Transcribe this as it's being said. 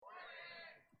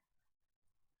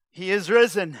He is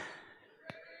risen.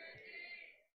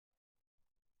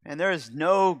 And there is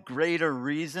no greater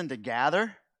reason to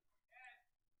gather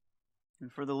than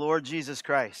for the Lord Jesus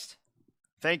Christ.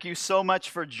 Thank you so much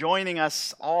for joining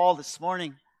us all this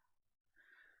morning.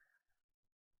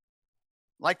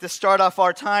 I'd like to start off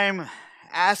our time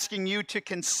asking you to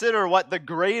consider what the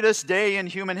greatest day in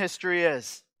human history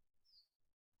is.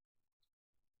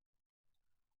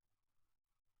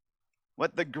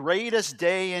 What the greatest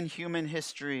day in human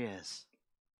history is.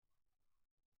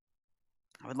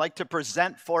 I would like to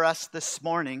present for us this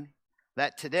morning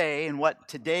that today, and what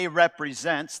today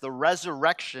represents, the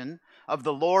resurrection of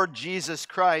the Lord Jesus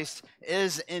Christ,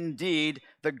 is indeed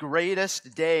the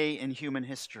greatest day in human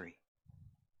history.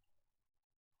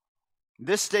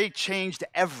 This day changed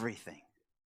everything.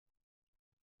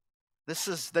 This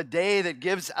is the day that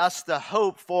gives us the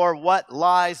hope for what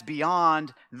lies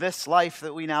beyond this life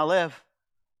that we now live.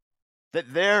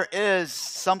 That there is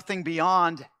something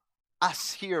beyond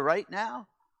us here right now.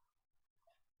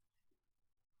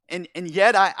 And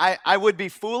yet I would be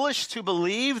foolish to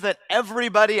believe that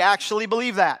everybody actually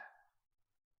believed that.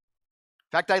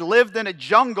 In fact, I lived in a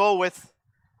jungle with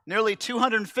nearly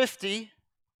 250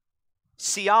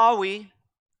 Siawi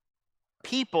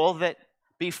people that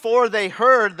before they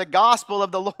heard the gospel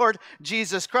of the Lord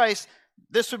Jesus Christ,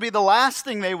 this would be the last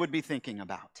thing they would be thinking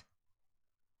about.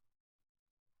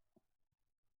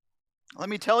 Let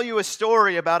me tell you a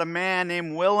story about a man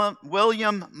named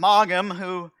William Maugham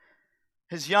who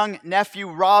his young nephew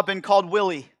Robin called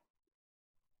Willie.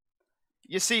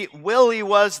 You see, Willie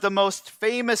was the most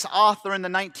famous author in the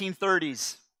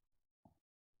 1930s.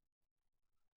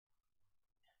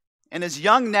 And his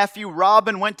young nephew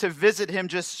Robin went to visit him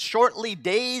just shortly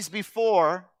days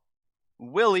before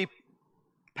Willie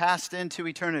passed into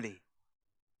eternity.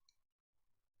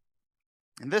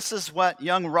 And this is what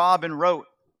young Robin wrote,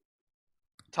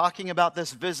 talking about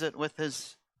this visit with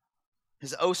his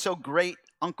oh-so-great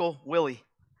Uncle Willie.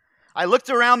 I looked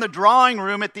around the drawing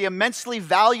room at the immensely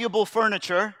valuable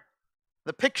furniture,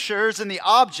 the pictures and the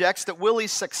objects that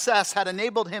Willie's success had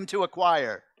enabled him to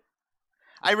acquire.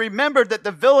 I remembered that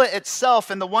the villa itself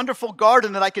and the wonderful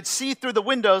garden that I could see through the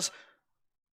windows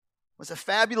was a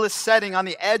fabulous setting on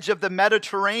the edge of the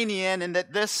Mediterranean, and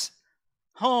that this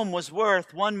home was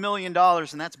worth $1 million,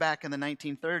 and that's back in the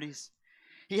 1930s.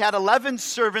 He had 11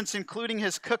 servants, including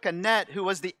his cook Annette, who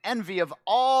was the envy of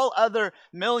all other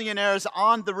millionaires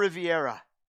on the Riviera.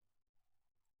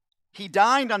 He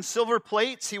dined on silver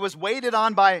plates. He was waited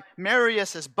on by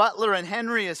Marius as butler and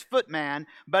Henry as footman,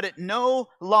 but it no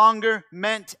longer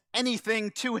meant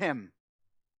anything to him.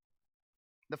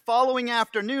 The following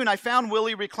afternoon, I found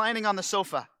Willie reclining on the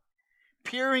sofa,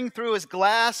 peering through his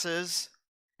glasses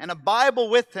and a Bible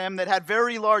with him that had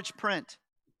very large print.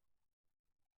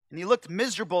 And he looked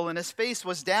miserable and his face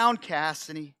was downcast.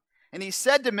 And he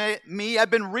said to me, I've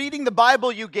been reading the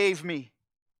Bible you gave me,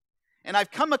 and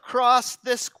I've come across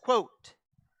this quote.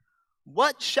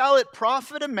 What shall it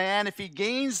profit a man if he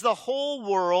gains the whole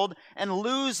world and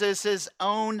loses his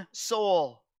own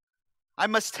soul? I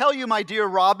must tell you, my dear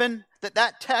Robin,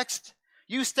 that text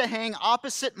used to hang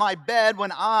opposite my bed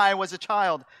when I was a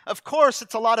child. Of course,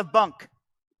 it's a lot of bunk.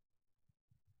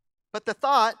 But the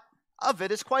thought of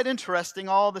it is quite interesting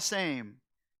all the same.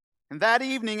 And that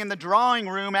evening in the drawing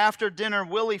room after dinner,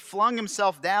 Willie flung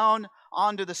himself down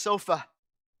onto the sofa.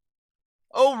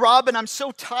 Oh, Robin, I'm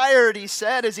so tired, he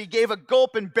said as he gave a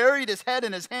gulp and buried his head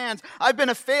in his hands. I've been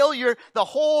a failure the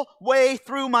whole way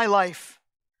through my life.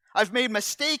 I've made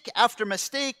mistake after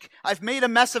mistake. I've made a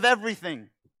mess of everything.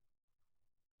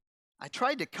 I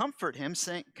tried to comfort him,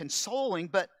 saying, consoling,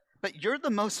 but you're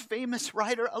the most famous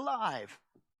writer alive.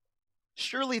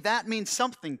 Surely that means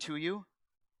something to you.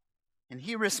 And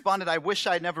he responded, I wish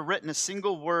I'd never written a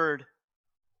single word.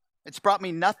 It's brought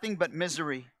me nothing but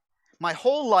misery. My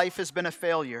whole life has been a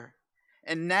failure.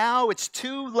 And now it's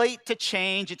too late to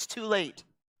change. It's too late.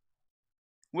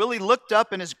 Willie looked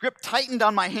up and his grip tightened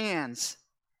on my hands.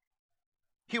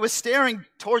 He was staring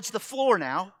towards the floor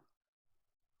now.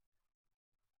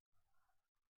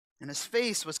 And his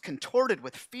face was contorted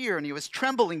with fear, and he was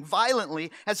trembling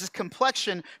violently as his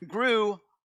complexion grew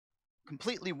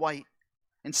completely white.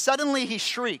 And suddenly he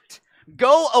shrieked,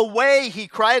 Go away, he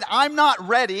cried. I'm not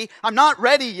ready. I'm not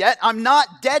ready yet. I'm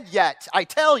not dead yet. I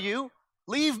tell you,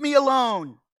 leave me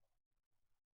alone.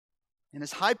 And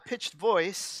his high-pitched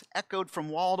voice echoed from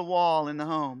wall to wall in the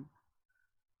home.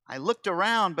 I looked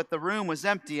around, but the room was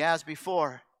empty as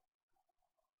before.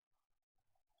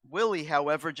 Willie,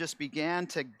 however, just began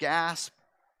to gasp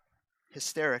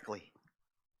hysterically.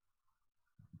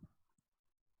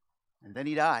 And then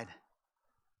he died.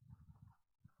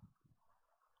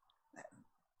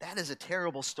 That is a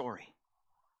terrible story.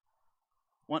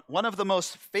 One of the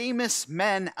most famous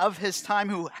men of his time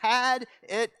who had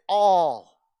it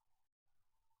all.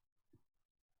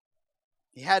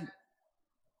 He had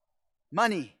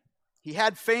money. He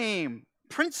had fame.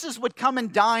 Princes would come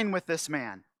and dine with this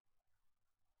man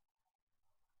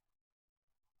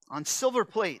on silver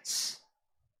plates.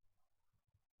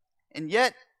 And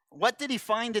yet, what did he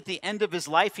find at the end of his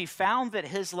life? He found that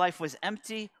his life was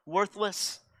empty,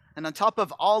 worthless, and on top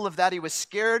of all of that, he was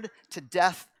scared to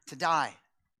death to die.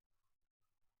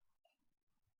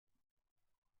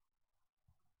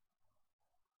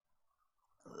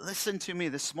 Listen to me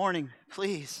this morning,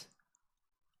 please.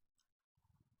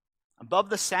 Above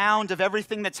the sound of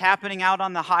everything that's happening out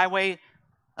on the highway,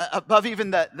 above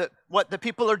even what the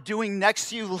people are doing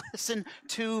next to you, listen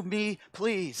to me,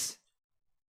 please.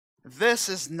 This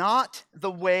is not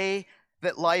the way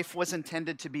that life was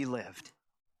intended to be lived.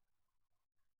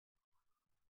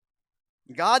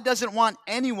 God doesn't want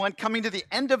anyone coming to the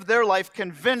end of their life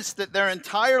convinced that their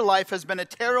entire life has been a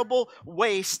terrible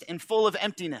waste and full of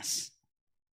emptiness.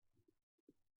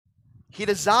 He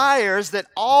desires that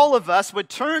all of us would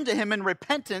turn to Him in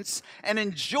repentance and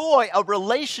enjoy a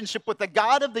relationship with the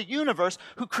God of the universe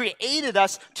who created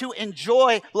us to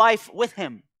enjoy life with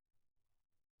Him.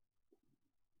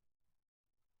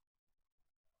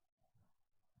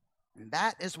 And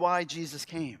that is why Jesus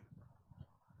came,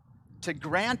 to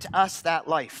grant us that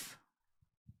life,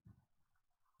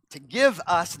 to give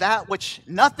us that which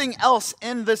nothing else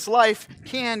in this life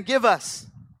can give us.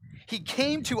 He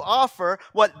came to offer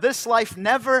what this life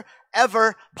never,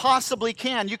 ever possibly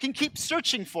can. You can keep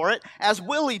searching for it, as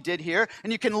Willie did here,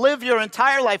 and you can live your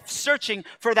entire life searching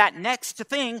for that next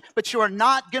thing, but you are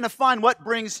not going to find what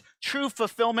brings true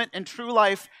fulfillment and true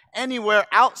life anywhere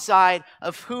outside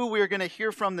of who we're going to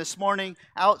hear from this morning,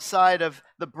 outside of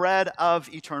the bread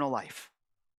of eternal life,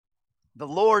 the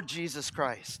Lord Jesus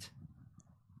Christ.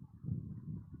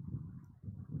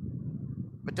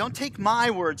 But don't take my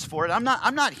words for it. I'm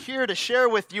not here to share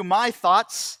with you my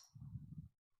thoughts.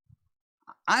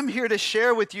 I'm here to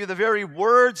share with you the very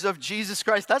words of Jesus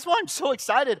Christ. That's why I'm so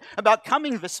excited about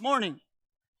coming this morning.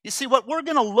 You see, what we're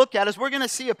going to look at is we're going to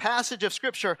see a passage of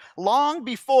Scripture long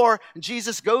before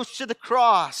Jesus goes to the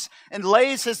cross and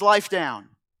lays His life down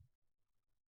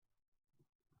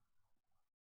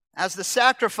as the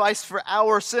sacrifice for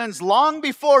our sins, long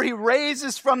before He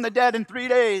raises from the dead in 3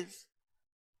 days.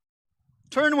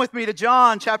 Turn with me to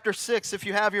John chapter 6 if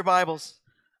you have your Bibles.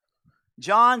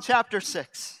 John chapter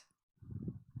 6.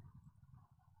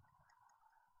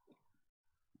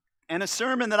 And a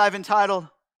sermon that I've entitled,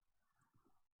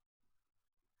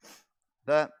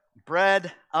 The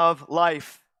Bread of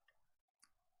Life.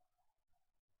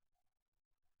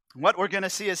 What we're going to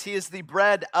see is He is the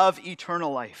bread of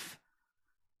eternal life.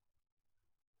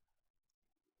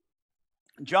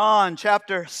 John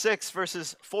chapter 6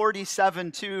 verses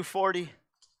 47 to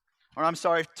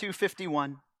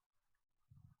 251.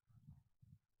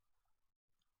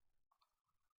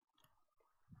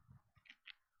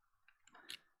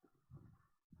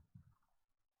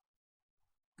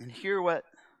 And hear what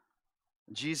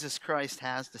Jesus Christ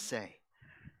has to say.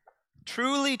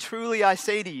 Truly, truly, I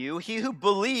say to you, he who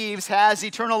believes has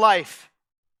eternal life.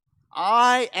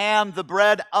 I am the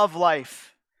bread of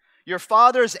life. Your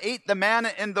fathers ate the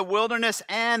manna in the wilderness,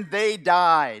 and they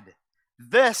died.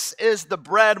 This is the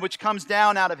bread which comes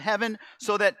down out of heaven,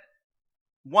 so that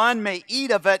one may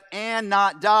eat of it and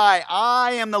not die.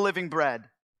 I am the living bread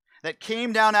that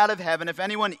came down out of heaven. If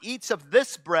anyone eats of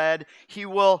this bread, he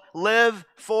will live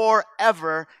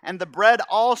forever. And the bread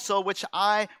also which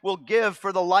I will give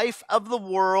for the life of the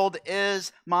world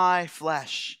is my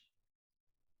flesh.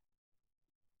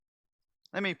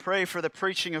 Let me pray for the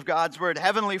preaching of God's word.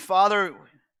 Heavenly Father,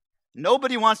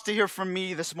 nobody wants to hear from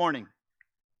me this morning.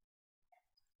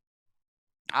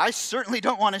 I certainly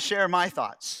don't want to share my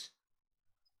thoughts.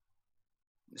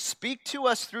 Speak to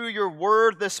us through your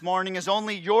word this morning as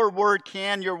only your word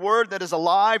can. Your word that is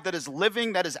alive, that is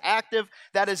living, that is active,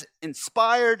 that is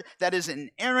inspired, that is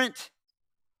inerrant,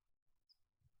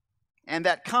 and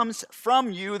that comes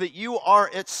from you, that you are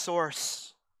its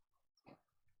source.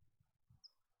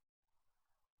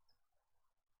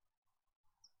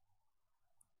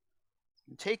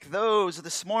 And take those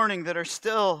this morning that are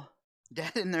still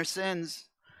dead in their sins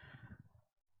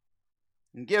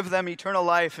and give them eternal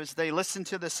life as they listen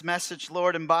to this message,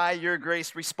 Lord, and by your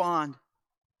grace respond.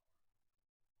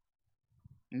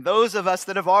 And those of us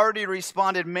that have already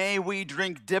responded, may we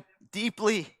drink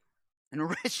deeply and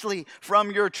richly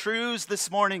from your truths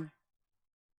this morning.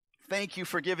 Thank you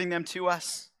for giving them to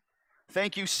us.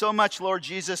 Thank you so much, Lord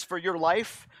Jesus, for your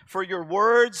life, for your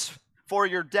words, for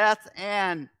your death,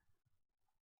 and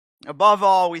above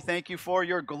all, we thank you for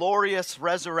your glorious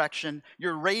resurrection,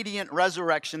 your radiant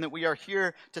resurrection that we are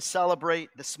here to celebrate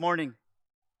this morning.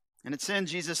 And it's in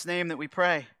Jesus' name that we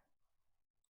pray.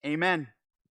 Amen.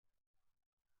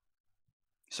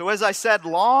 So as I said,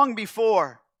 long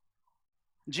before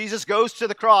Jesus goes to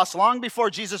the cross, long before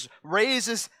Jesus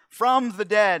raises from the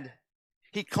dead,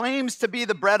 he claims to be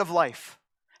the bread of life.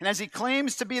 And as he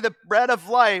claims to be the bread of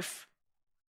life,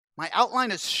 my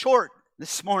outline is short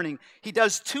this morning. He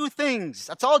does two things.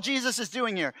 That's all Jesus is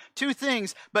doing here. Two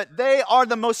things, but they are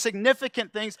the most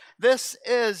significant things. This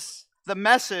is the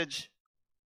message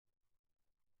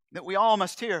that we all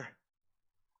must hear.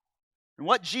 And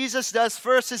what Jesus does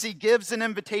first is he gives an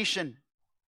invitation.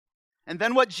 And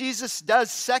then what Jesus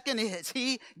does second is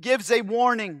he gives a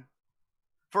warning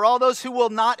for all those who will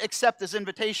not accept this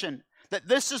invitation. That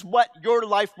this is what your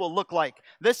life will look like.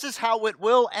 This is how it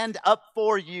will end up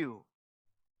for you.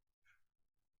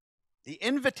 The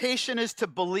invitation is to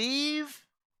believe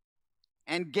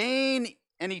and gain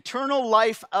an eternal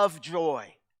life of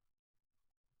joy.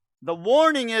 The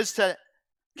warning is to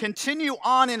continue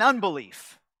on in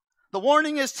unbelief. The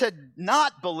warning is to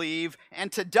not believe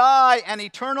and to die an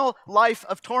eternal life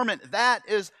of torment. That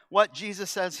is what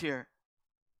Jesus says here.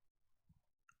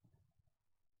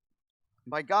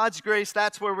 By God's grace,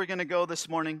 that's where we're going to go this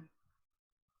morning.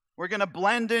 We're going to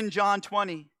blend in John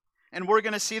 20, and we're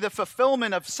going to see the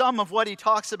fulfillment of some of what he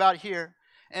talks about here,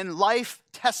 and life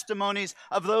testimonies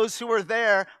of those who were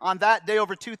there on that day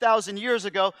over 2,000 years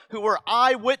ago, who were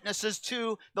eyewitnesses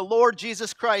to the Lord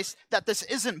Jesus Christ, that this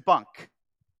isn't bunk.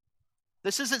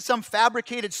 This isn't some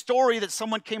fabricated story that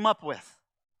someone came up with.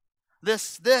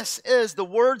 This is the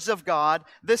words of God.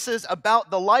 This is about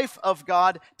the life of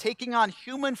God taking on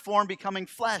human form, becoming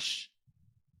flesh.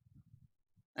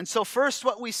 And so first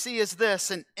what we see is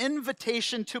this, an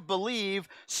invitation to believe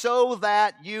so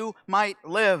that you might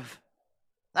live.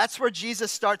 That's where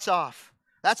Jesus starts off.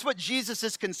 That's what Jesus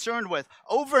is concerned with.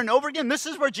 Over and over again, this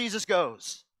is where Jesus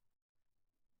goes.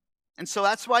 And so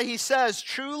that's why he says,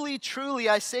 truly, truly,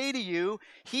 I say to you,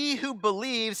 he who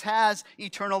believes has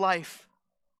eternal life.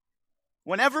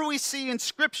 Whenever we see in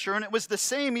Scripture, and it was the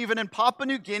same even in Papua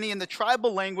New Guinea in the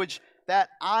tribal language that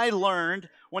I learned,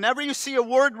 whenever you see a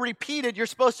word repeated, you're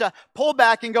supposed to pull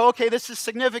back and go, okay, this is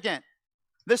significant.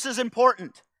 This is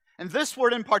important. And this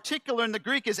word in particular in the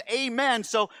Greek is amen.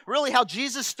 So really how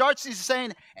Jesus starts, he's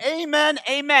saying, amen,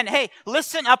 amen. Hey,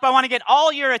 listen up. I want to get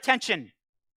all your attention.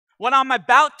 What I'm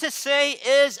about to say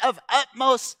is of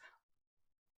utmost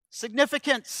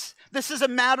significance. This is a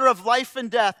matter of life and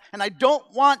death, and I don't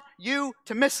want you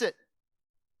to miss it.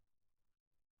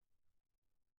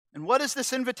 And what is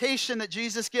this invitation that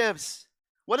Jesus gives?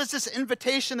 What is this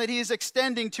invitation that he is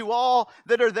extending to all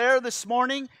that are there this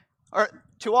morning, or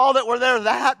to all that were there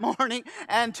that morning,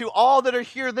 and to all that are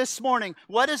here this morning?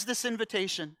 What is this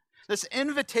invitation? This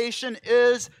invitation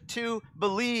is to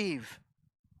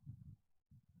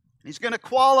He's going to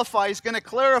qualify, he's going to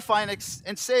clarify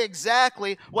and say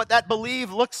exactly what that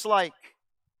believe looks like,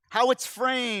 how it's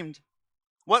framed,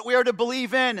 what we are to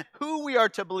believe in, who we are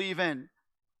to believe in.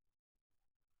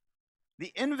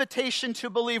 The invitation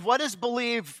to believe. What is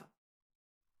believe?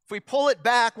 If we pull it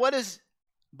back, what is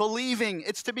believing?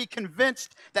 It's to be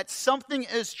convinced that something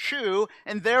is true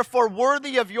and therefore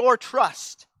worthy of your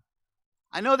trust.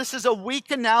 I know this is a weak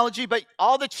analogy, but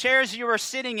all the chairs you are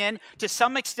sitting in, to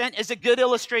some extent, is a good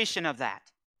illustration of that.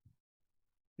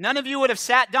 None of you would have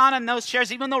sat down in those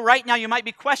chairs, even though right now you might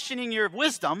be questioning your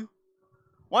wisdom,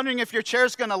 wondering if your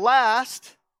chair's going to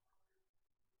last.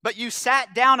 But you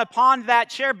sat down upon that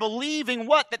chair believing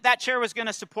what? That chair was going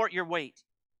to support your weight.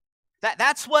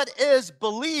 That's what is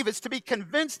believe. It's to be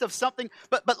convinced of something.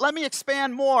 But let me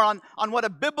expand more on what a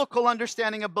biblical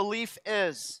understanding of belief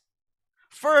is.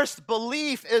 First,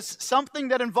 belief is something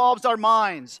that involves our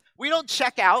minds. We don't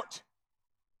check out.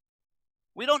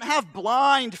 We don't have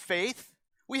blind faith.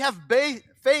 We have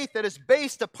faith that is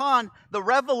based upon the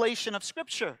revelation of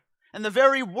Scripture and the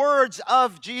very words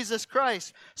of Jesus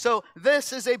Christ. So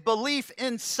this is a belief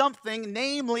in something,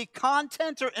 namely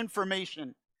content or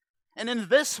information. And in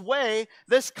this way,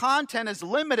 this content is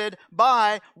limited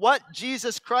by what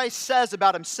Jesus Christ says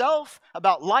about himself,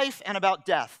 about life, and about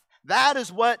death. That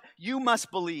is what you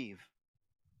must believe.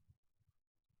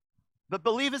 But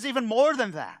believe is even more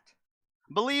than that.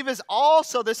 Believe is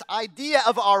also this idea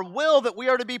of our will, that we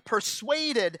are to be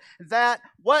persuaded that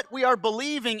what we are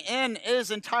believing in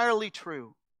is entirely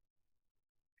true.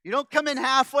 You don't come in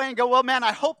halfway and go, well, man,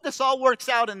 I hope this all works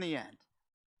out in the end.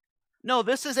 No,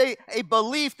 this is a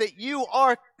belief that you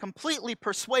are completely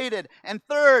persuaded. And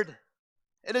third,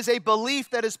 It is a belief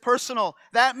that is personal.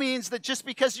 That means that just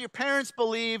because your parents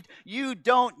believed, you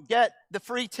don't get the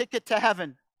free ticket to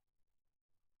heaven.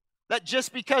 That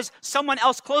just because someone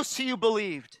else close to you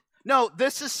believed. No,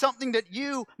 this is something that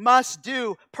you must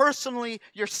do personally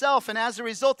yourself. And as a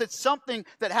result, it's something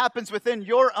that happens within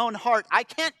your own heart. I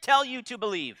can't tell you to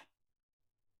believe.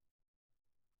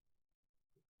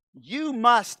 You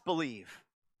must believe.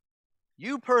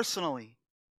 You personally.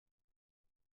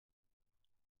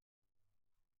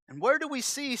 And where do we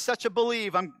see such a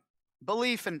belief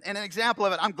and an example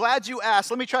of it? I'm glad you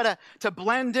asked. Let me try to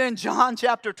blend in John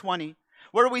chapter 20.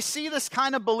 Where we see this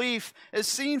kind of belief is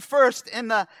seen first in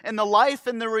the life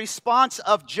and the response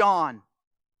of John.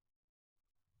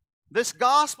 This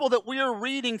gospel that we are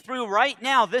reading through right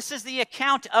now, this is the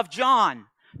account of John.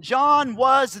 John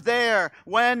was there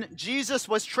when Jesus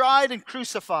was tried and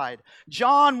crucified.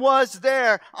 John was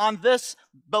there on this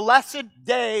blessed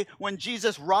day when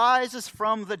Jesus rises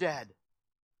from the dead.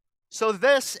 So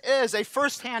this is a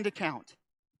first-hand account.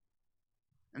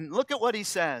 And look at what he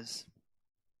says.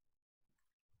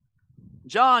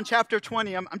 John chapter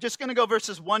 20, I'm just going to go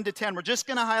verses 1 to 10. We're just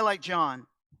going to highlight John.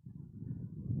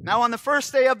 Now on the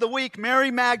first day of the week,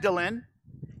 Mary Magdalene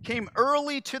came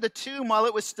early to the tomb while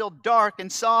it was still dark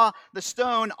and saw the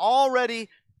stone already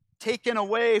taken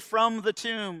away from the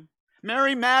tomb.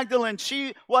 Mary Magdalene,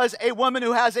 she was a woman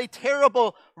who has a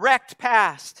terrible wrecked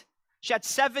past. She had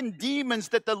 7 demons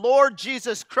that the Lord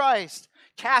Jesus Christ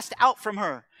cast out from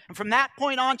her. And from that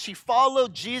point on, she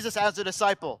followed Jesus as a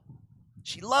disciple.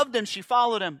 She loved him, she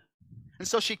followed him. And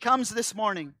so she comes this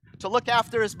morning to look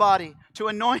after his body, to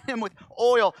anoint him with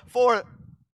oil for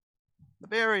the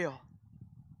burial.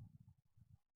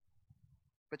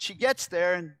 But she gets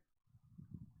there and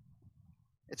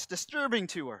it's disturbing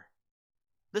to her.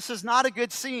 This is not a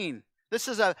good scene. This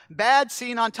is a bad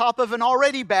scene on top of an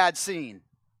already bad scene.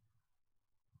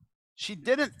 She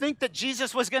didn't think that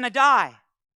Jesus was going to die.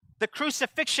 The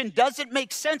crucifixion doesn't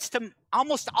make sense to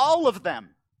almost all of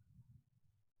them.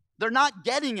 They're not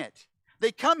getting it.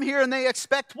 They come here and they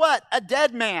expect what? A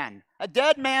dead man. A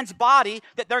dead man's body,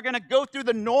 that they're going to go through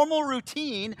the normal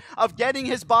routine of getting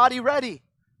his body ready.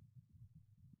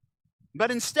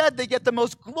 But instead, they get the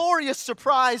most glorious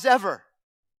surprise ever.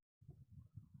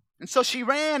 And so she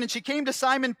ran and she came to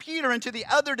Simon Peter and to the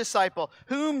other disciple,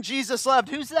 whom Jesus loved.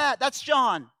 Who's that? That's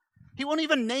John. He won't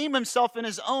even name himself in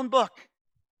his own book.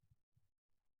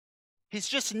 He's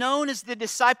just known as the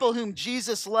disciple whom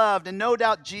Jesus loved, and no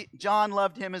doubt John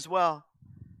loved him as well.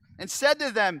 And said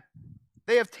to them,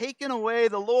 they have taken away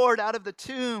the Lord out of the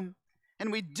tomb, and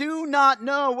we do not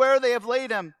know where they have laid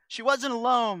him. She wasn't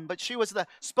alone, but she was the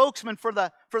spokesman for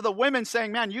the women,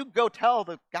 saying, man, you go tell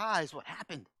the guys what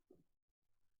happened.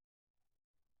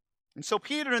 And so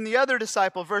Peter and the other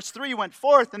disciple, verse 3, went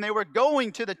forth, and they were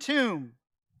going to the tomb.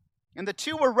 And the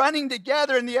two were running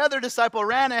together, and the other disciple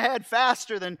ran ahead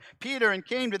faster than Peter and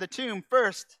came to the tomb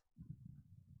first.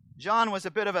 John was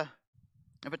a bit of a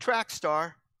track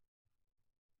star,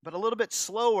 but a little bit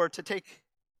slower to take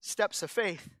steps of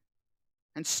faith.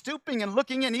 And stooping and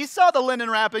looking in, he saw the linen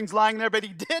wrappings lying there, but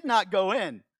he did not go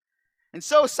in. And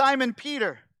so Simon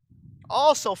Peter,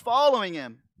 also following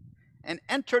him, and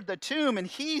entered the tomb, and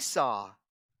he saw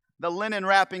the linen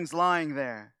wrappings lying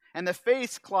there, and the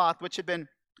face cloth which had been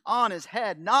on his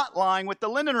head, not lying with the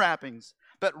linen wrappings,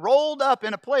 but rolled up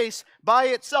in a place by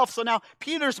itself. So now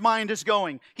Peter's mind is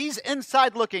going. He's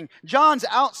inside looking. John's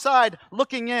outside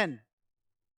looking in.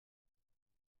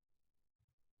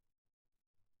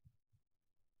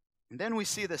 And then we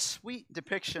see the sweet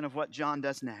depiction of what John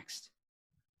does next.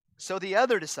 So the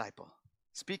other disciple,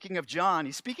 speaking of John,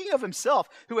 he's speaking of himself,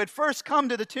 who had first come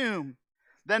to the tomb,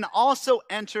 then also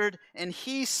entered, and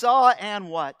he saw and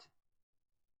what?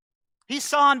 He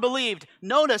saw and believed.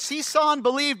 Notice, he saw and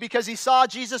believed because he saw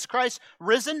Jesus Christ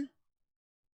risen?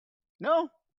 No.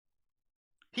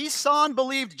 He saw and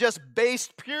believed just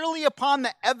based purely upon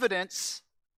the evidence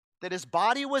that his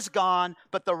body was gone,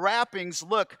 but the wrappings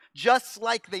look just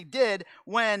like they did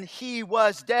when he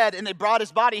was dead, and they brought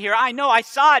his body here. I know, I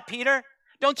saw it, Peter.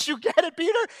 Don't you get it,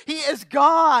 Peter? He is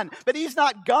gone, but he's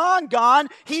not gone.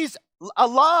 He's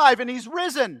alive, and he's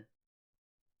risen.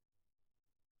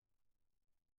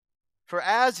 For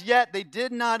as yet they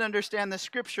did not understand the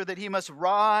scripture that he must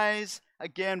rise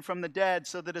again from the dead.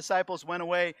 So the disciples went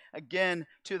away again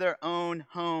to their own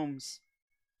homes.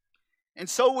 And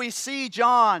so we see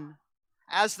John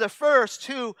as the first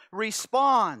who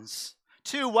responds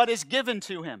to what is given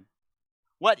to him.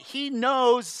 What he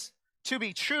knows to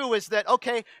be true is that,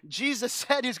 okay, Jesus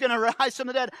said he's going to rise from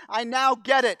the dead. I now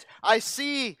get it. I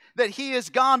see that he is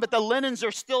gone, but the linens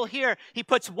are still here. He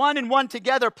puts one and one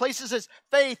together, places his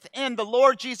faith in the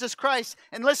Lord Jesus Christ.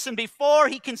 And listen, before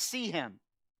he can see him,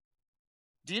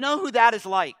 do you know who that is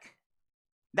like?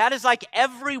 That is like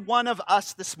every one of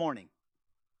us this morning.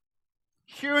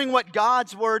 Hearing what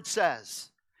God's word says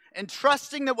and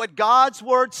trusting that what God's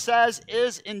word says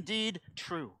is indeed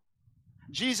true.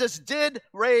 Jesus did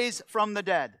raise from the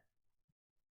dead.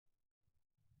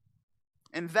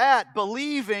 And that,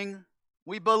 believing,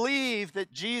 we believe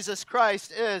that Jesus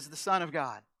Christ is the Son of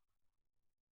God.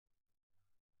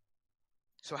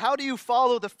 So how do you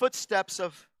follow the footsteps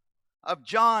of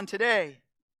John today?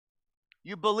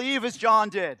 You believe as John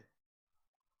did.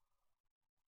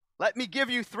 Let me give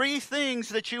you 3 things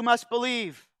that you must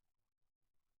believe.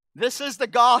 This is the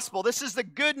gospel. This is the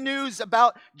good news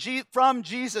from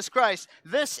Jesus Christ.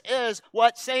 This is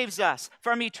what saves us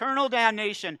from eternal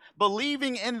damnation.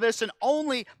 Believing in this and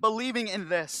only believing in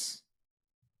this.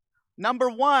 Number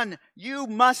 1, you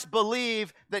must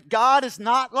believe that God is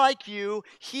not like you.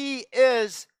 He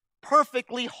is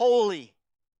perfectly holy.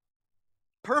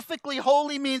 Perfectly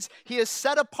holy means he is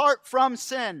set apart from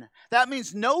sin. That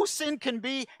means no sin can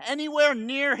be anywhere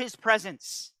near his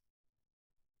presence.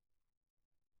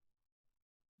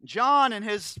 John, in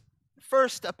his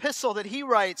first epistle that he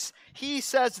writes, he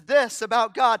says this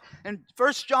about God in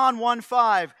 1 John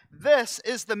 1:5. This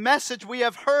is the message we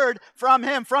have heard from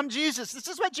him, from Jesus. This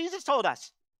is what Jesus told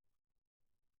us.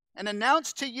 And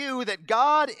announced to you that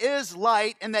God is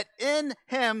light and that in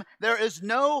him there is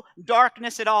no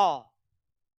darkness at all.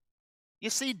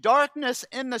 You see, darkness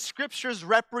in the scriptures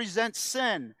represents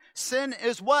sin. Sin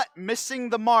is what? Missing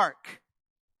the mark.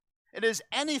 It is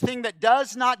anything that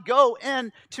does not go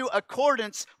into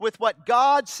accordance with what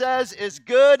God says is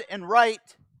good and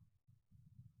right.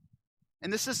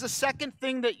 And this is the second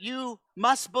thing that you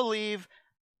must believe.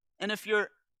 And if you're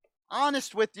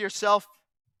honest with yourself,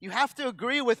 you have to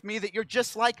agree with me that you're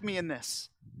just like me in this.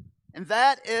 And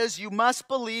that is, you must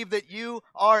believe that you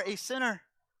are a sinner.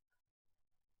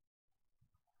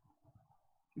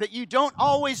 That you don't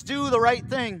always do the right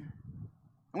thing.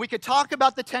 And we could talk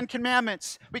about the 10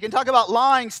 Commandments. We can talk about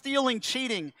lying, stealing,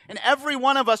 cheating. And every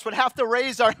one of us would have to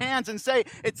raise our hands and say,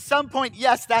 at some point,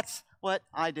 yes, that's what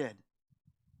I did.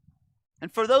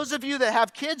 And for those of you that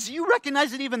have kids, you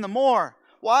recognize it even the more.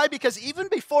 Why? Because even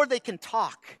before they can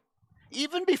talk,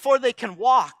 even before they can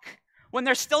walk, when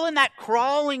they're still in that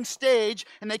crawling stage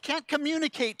and they can't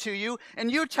communicate to you, and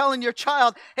you're telling your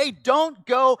child, hey, don't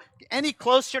go any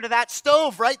closer to that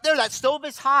stove right there. That stove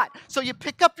is hot. So you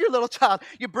pick up your little child,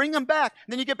 you bring them back,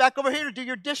 and then you get back over here to do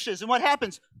your dishes. And what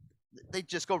happens? They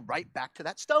just go right back to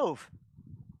that stove.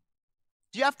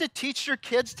 Do you have to teach your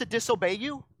kids to disobey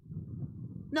you?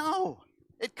 No.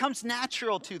 It comes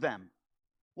natural to them.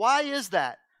 Why is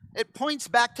that? It points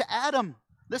back to Adam.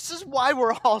 This is why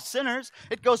we're all sinners.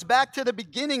 It goes back to the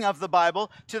beginning of the Bible,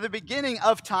 to the beginning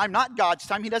of time, not God's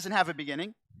time. He doesn't have a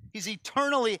beginning. He's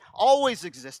eternally always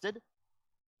existed.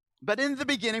 But in the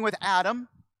beginning with Adam,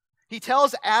 he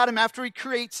tells Adam after he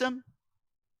creates him,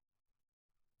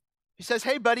 he says,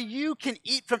 hey, buddy, you can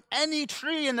eat from any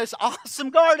tree in this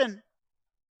awesome garden,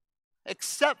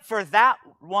 except for that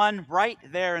one right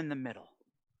there in the middle.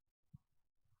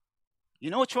 You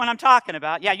know which one I'm talking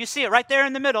about? Yeah, you see it right there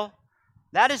in the middle.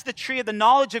 That is the tree of the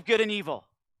knowledge of good and evil.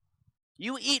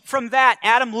 You eat from that.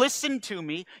 Adam, listen to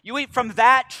me. You eat from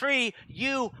that tree,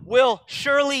 you will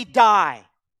surely die.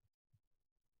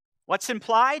 What's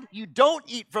implied? You don't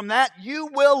eat from that, you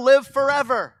will live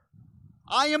forever.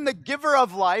 I am the giver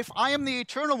of life. I am the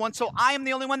eternal one, so I am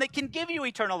the only one that can give you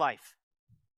eternal life.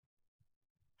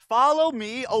 Follow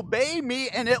me, obey me,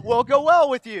 and it will go well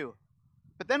with you.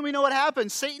 But then we know what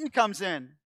happens. Satan comes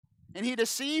in. And he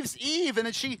deceives Eve, and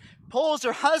then she pulls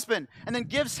her husband and then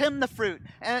gives him the fruit.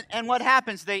 And what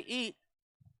happens? They eat.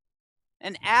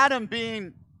 And Adam,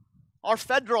 being our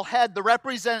federal head, the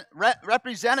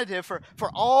representative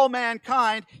for all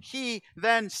mankind, he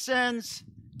then sins.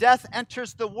 Death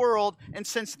enters the world. And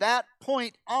since that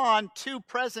point on to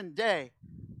present day,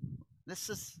 this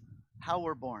is how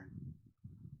we're born.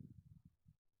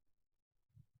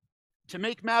 To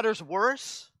make matters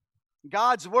worse,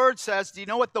 God's word says, do you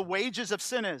know what the wages of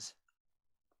sin is?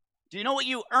 Do you know what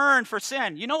you earn for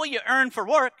sin? You know what you earn for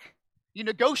work? You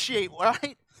negotiate,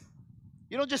 right?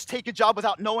 You don't just take a job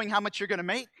without knowing how much you're going to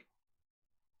make.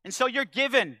 And so you're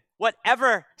given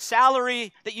whatever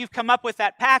salary that you've come up with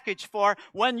that package for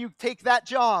when you take that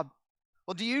job.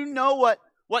 Well, do you know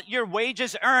what your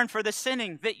wages earn for the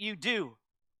sinning that you do?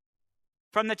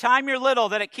 From the time you're little,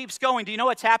 that it keeps going. Do you know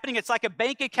what's happening? It's like a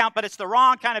bank account, but it's the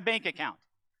wrong kind of bank account.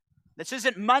 This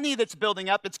isn't money that's building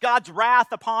up. It's God's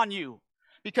wrath upon you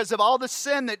because of all the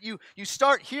sin that you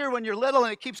start here when you're little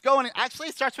and it keeps going. Actually,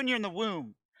 it starts when you're in the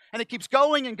womb. And it keeps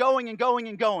going and going and going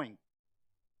and going.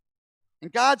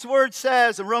 And God's word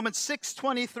says in Romans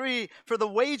 6:23, for the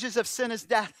wages of sin is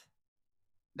death.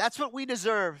 That's what we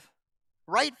deserve.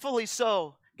 Rightfully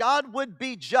so. God would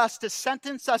be just to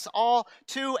sentence us all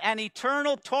to an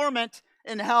eternal torment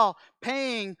in hell,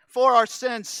 paying for our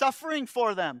sins, suffering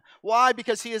for them. Why?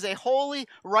 Because he is a holy,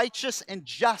 righteous, and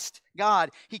just God.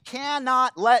 He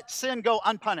cannot let sin go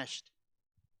unpunished.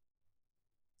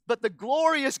 But the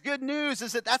glorious good news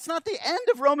is that that's not the end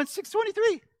of Romans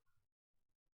 6:23.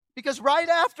 Because right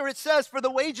after it says, for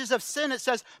the wages of sin, it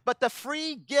says, but the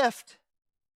free gift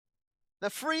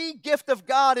of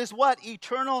God is what?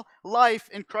 Eternal life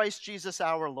in Christ Jesus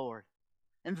our Lord.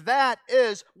 And that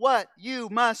is what you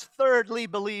must thirdly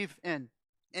believe in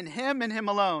him and him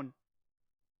alone.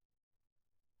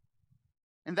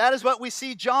 And that is what we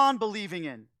see John believing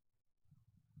in.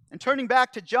 And turning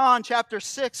back to John chapter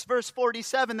 6, verse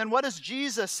 47, then what does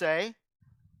Jesus say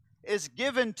is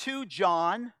given to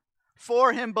John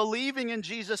for him believing in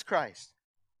Jesus Christ?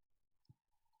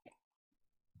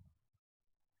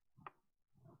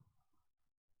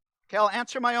 Okay, I'll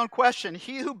answer my own question.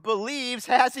 He who believes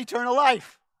has eternal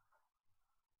life.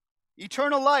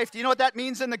 Eternal life. Do you know what that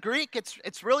means in the Greek?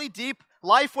 It's really deep.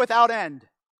 Life without end.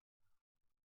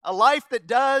 A life that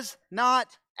does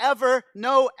not ever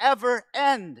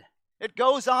end. It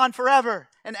goes on forever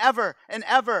and ever and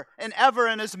ever and ever,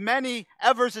 and as many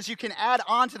evers as you can add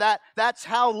on to that, that's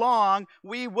how long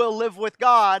we will live with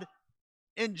God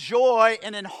in joy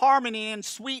and in harmony and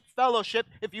sweet fellowship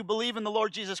if you believe in the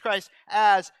Lord Jesus Christ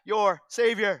as your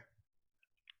Savior.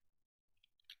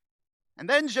 And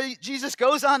then Jesus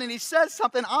goes on and he says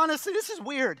something, honestly, this is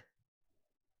weird.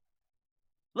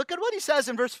 Look at what he says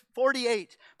in verse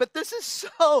 48. But this is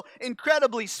so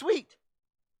incredibly sweet.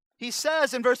 He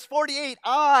says in verse 48,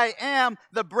 I am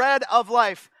the bread of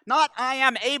life. Not I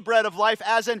am a bread of life,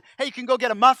 as in, hey, you can go get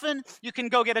a muffin, you can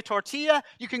go get a tortilla,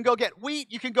 you can go get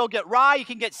wheat, you can go get rye, you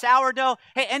can get sourdough.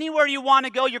 Hey, anywhere you want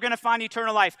to go, you're going to find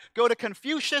eternal life. Go to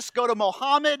Confucius, go to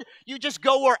Mohammed, you just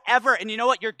go wherever, and you know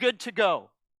what? You're good to go.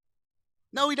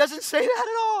 No, he doesn't say that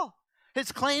at all.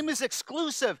 His claim is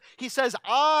exclusive. He says,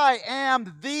 I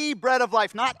am the bread of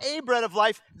life, not a bread of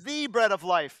life, the bread of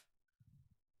life.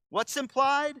 What's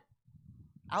implied?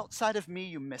 Outside of me,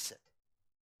 you miss it.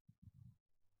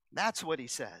 That's what he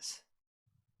says.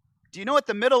 Do you know what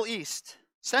the Middle East,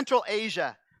 Central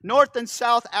Asia, North and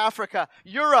South Africa,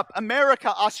 Europe,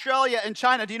 America, Australia, and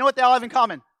China, do you know what they all have in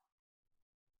common?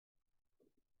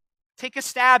 Take a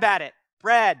stab at it.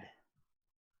 Bread.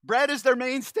 Bread is their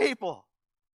main staple.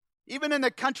 Even in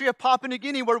the country of Papua New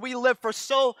Guinea, where we live for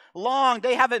so long,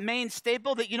 they have a main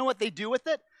staple that you know what they do with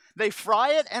it? They fry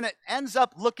it, and it ends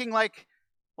up looking like,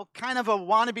 well, kind of a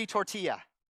wannabe tortilla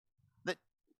that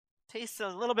tastes a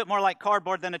little bit more like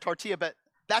cardboard than a tortilla, but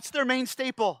that's their main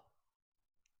staple.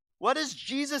 What is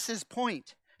Jesus'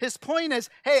 point? His point is,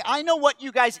 hey, I know what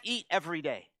you guys eat every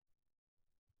day.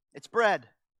 It's bread.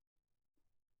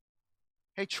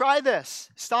 Hey, try this.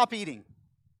 Stop eating.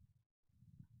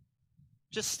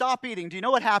 Just stop eating. Do you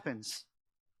know what happens?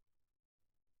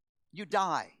 You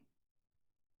die.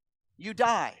 You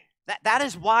die. That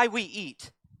is why we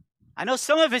eat. I know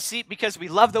some of us eat because we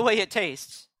love the way it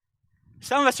tastes.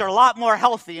 Some of us are a lot more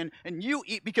healthy, and you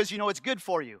eat because you know it's good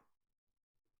for you.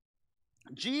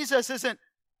 Jesus isn't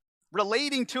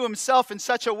relating to himself in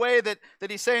such a way that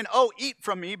he's saying, oh, eat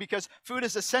from me because food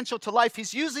is essential to life.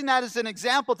 He's using that as an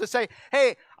example to say,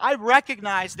 hey, I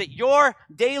recognize that your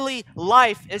daily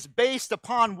life is based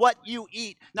upon what you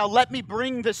eat. Now let me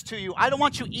bring this to you. I don't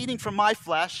want you eating from my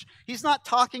flesh. He's not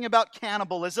talking about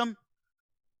cannibalism.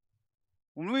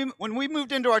 When we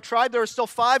moved into our tribe, there were still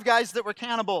 5 guys that were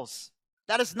cannibals.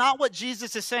 That is not what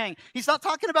Jesus is saying. He's not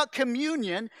talking about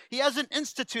communion. He hasn't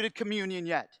instituted communion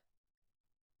yet.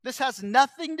 This has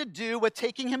nothing to do with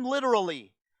taking him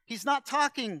literally. He's not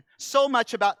talking so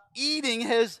much about eating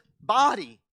his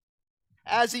body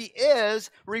as he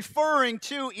is referring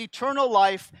to eternal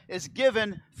life is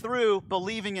given through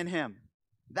believing in him.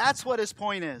 That's what his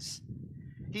point is.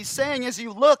 He's saying as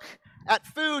you look at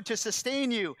food to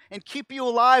sustain you and keep you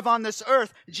alive on this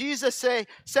earth, Jesus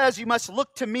says you must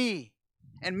look to me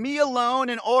and me alone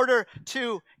in order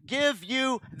to give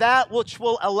you that which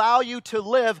will allow you to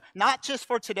live, not just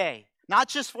for today, not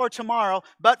just for tomorrow,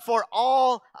 but for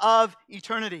all of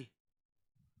eternity.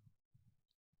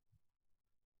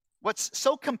 What's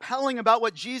so compelling about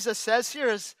what Jesus says here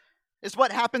is is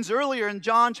what happens earlier in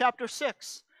John chapter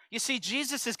 6. You see,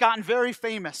 Jesus has gotten very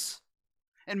famous.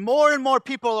 And more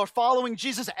people are following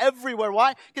Jesus everywhere.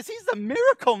 Why? Because he's the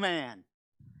miracle man.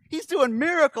 He's doing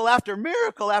miracle after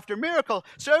miracle after miracle.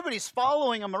 So everybody's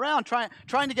following him around, trying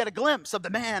to get a glimpse of the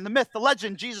man, the myth, the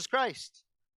legend, Jesus Christ.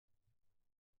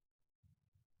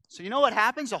 So you know what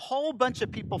happens? A whole bunch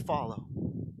of people follow.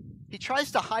 He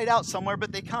tries to hide out somewhere,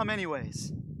 but they come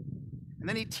anyways. And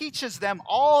then he teaches them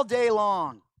all day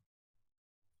long.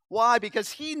 Why?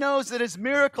 Because he knows that his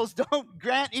miracles don't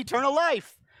grant eternal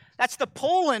life. That's the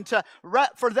pull-in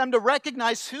for them to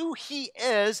recognize who he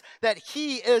is, that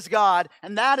he is God.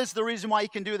 And that is the reason why he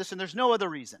can do this, and there's no other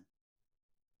reason.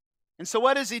 And so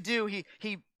what does he do?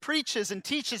 He preaches and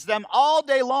teaches them all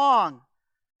day long.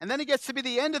 And then he gets to be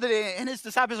the end of the day, and his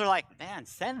disciples are like, man,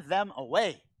 send them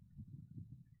away.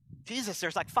 Jesus,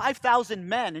 there's like 5,000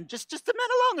 men, and just the men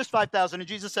alone, there's 5,000. And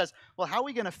Jesus says, well, how are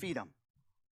we going to feed them?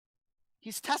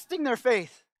 He's testing their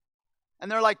faith. And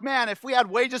they're like, man, if we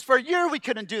had wages for a year, we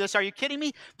couldn't do this. Are you kidding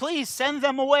me? Please send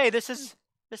them away. This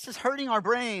is hurting our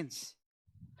brains.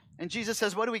 And Jesus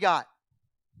says, what do we got?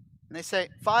 And they say,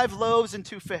 5 loaves and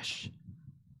 2 fish.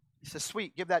 He says,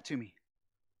 sweet, give that to me.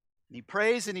 And he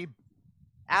prays and he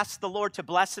asks the Lord to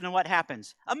bless it, and what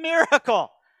happens? A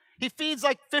miracle. He feeds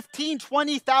like 15,000,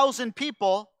 20,000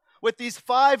 people with these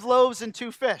 5 loaves and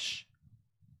 2 fish.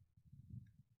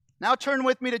 Now turn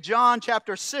with me to John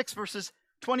chapter 6, verses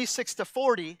 26 to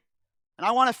 40. And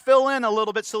I want to fill in a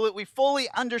little bit so that we fully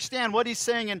understand what he's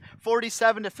saying in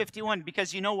 47 to 51.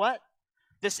 Because you know what?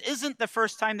 This isn't the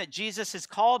first time that Jesus has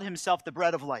called himself the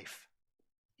bread of life.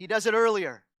 He does it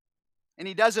earlier. And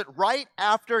he does it right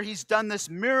after he's done this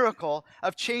miracle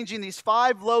of changing these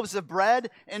 5 loaves of bread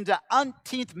into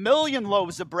umpteenth million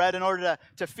loaves of bread in order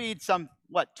to feed some,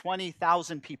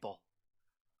 20,000 people.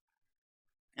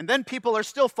 And then people are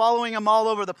still following him all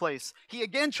over the place. He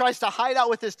again tries to hide out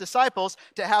with his disciples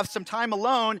to have some time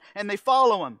alone, and they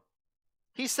follow him.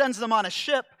 He sends them on a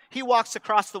ship. He walks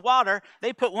across the water.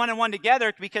 They put 1 and 1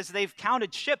 together because they've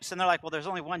counted ships, and they're like, well, there's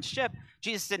only 1 ship.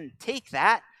 Jesus didn't take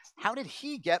that. How did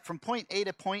he get from point A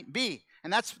to point B?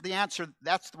 And that's the answer.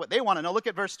 That's what they want to know. Look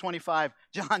at verse 25,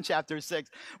 John chapter 6.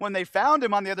 When they found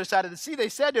him on the other side of the sea, they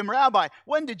said to him, Rabbi,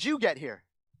 when did you get here?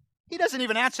 He doesn't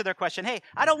even answer their question. Hey,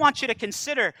 I don't want you to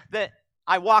consider that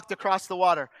I walked across the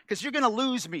water because you're going to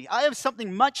lose me. I have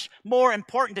something much more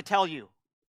important to tell you,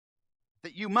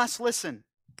 that you must listen.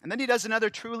 And then he does another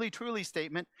truly, truly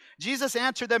statement. Jesus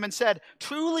answered them and said,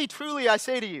 truly, truly, I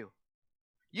say to you,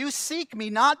 you seek me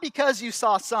not because you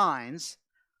saw signs,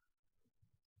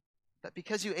 but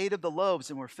because you ate of the loaves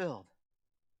and were filled.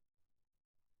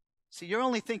 See, you're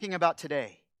only thinking about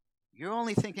today. You're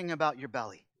only thinking about your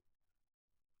belly.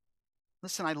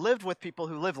 Listen, I lived with people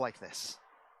who live like this.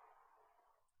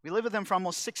 We lived with them for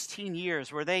almost 16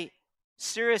 years where they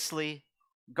seriously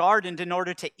gardened in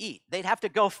order to eat. They'd have to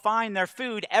go find their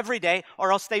food every day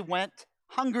or else they went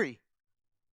hungry.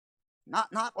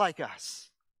 Not like us.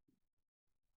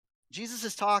 Jesus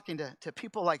is talking to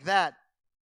people like that.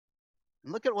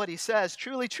 And look at what he says.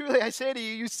 Truly, truly, I say to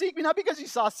you, you seek me not because you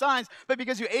saw signs, but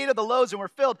because you ate of the loaves and were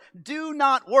filled. Do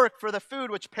not work for the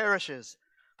food which perishes,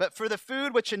 but for the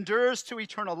food which endures to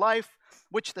eternal life,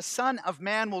 which the Son of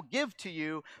Man will give to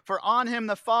you. For on him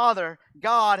the Father,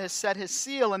 God, has set his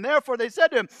seal. And therefore they said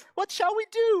to him, what shall we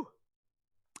do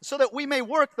so that we may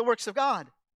work the works of God?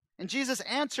 And Jesus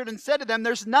answered and said to them,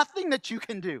 there's nothing that you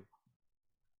can do.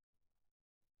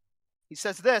 He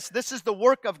says this is the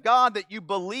work of God, that you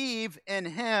believe in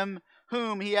him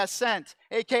whom he has sent,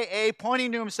 a.k.a.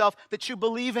 pointing to himself, that you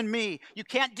believe in me. You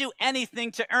can't do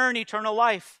anything to earn eternal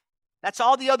life. That's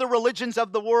all the other religions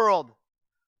of the world.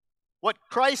 What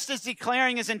Christ is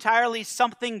declaring is entirely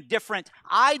something different.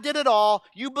 I did it all.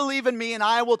 You believe in me, and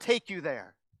I will take you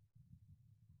there.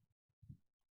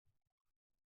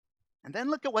 And then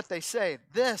look at what they say.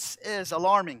 This is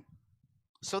alarming.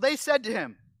 So they said to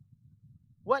him,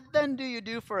 what then do you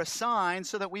do for a sign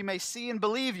so that we may see and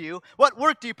believe you? What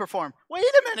work do you perform? Wait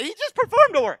a minute, he just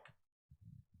performed a work.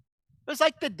 It was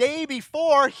like the day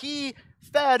before he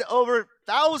fed over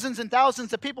thousands and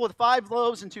thousands of people with 5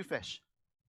 loaves and 2 fish.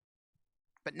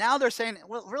 But now they're saying,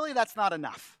 well, really, that's not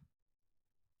enough.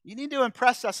 You need to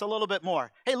impress us a little bit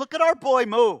more. Hey, look at our boy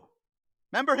Mo.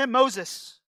 Remember him,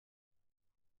 Moses?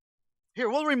 Here,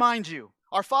 we'll remind you.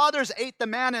 Our fathers ate the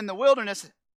manna in the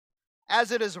wilderness.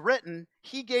 As it is written,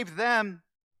 he gave them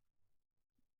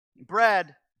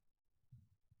bread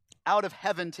out of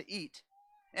heaven to eat.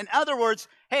 In other words,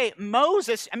 hey,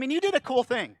 Moses, you did a cool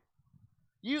thing.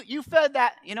 You fed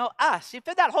that, us. You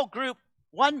fed that whole group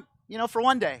for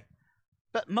one day.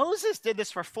 But Moses did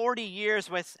this for 40 years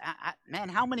with, man,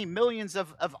 how many millions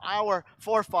of our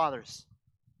forefathers?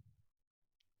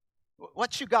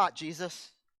 What you got,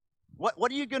 Jesus?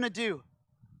 What are you going to do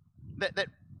that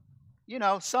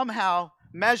somehow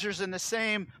measures in the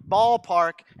same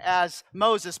ballpark as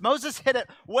Moses? Moses hit it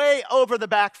way over the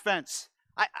back fence.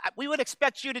 We would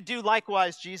expect you to do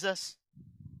likewise, Jesus.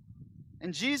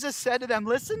 And Jesus said to them,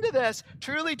 listen to this.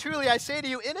 Truly, truly, I say to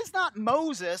you, it is not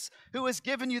Moses who has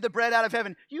given you the bread out of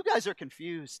heaven. You guys are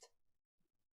confused.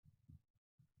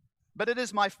 But it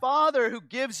is my Father who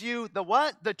gives you the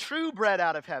what? The true bread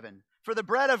out of heaven. For the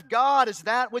bread of God is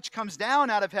that which comes down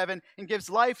out of heaven and gives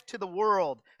life to the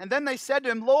world. And then they said to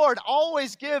him, Lord,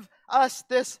 always give us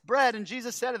this bread. And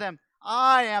Jesus said to them,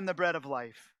 I am the bread of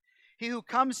life. He who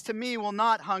comes to me will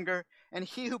not hunger, and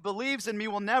he who believes in me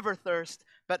will never thirst.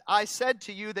 But I said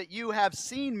to you that you have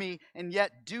seen me, and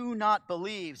yet do not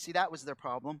believe. See, that was their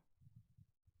problem.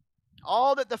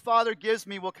 All that the Father gives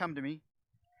me will come to me,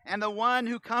 and the one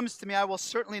who comes to me I will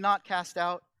certainly not cast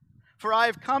out. For I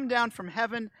have come down from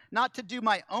heaven, not to do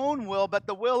my own will, but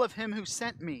the will of him who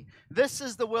sent me. This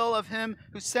is the will of him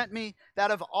who sent me, that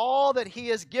of all that he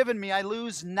has given me I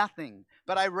lose nothing,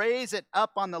 but I raise it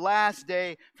up on the last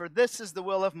day. For this is the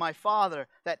will of my Father,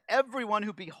 that everyone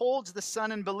who beholds the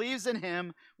Son and believes in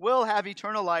him will have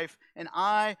eternal life, and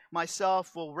I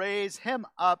myself will raise him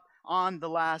up on the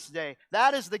last day.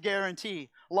 That is the guarantee.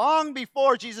 Long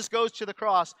before Jesus goes to the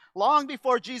cross, long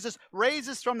before Jesus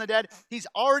raises from the dead, he's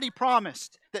already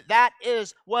promised that that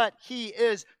is what he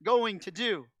is going to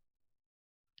do.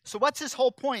 So what's his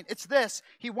whole point? It's this.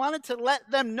 He wanted to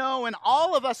let them know, and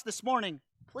all of us this morning,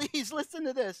 please listen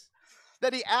to this,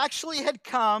 that he actually had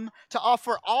come to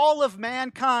offer all of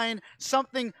mankind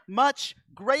something much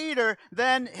greater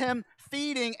than him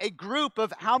feeding a group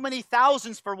of how many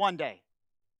thousands for one day.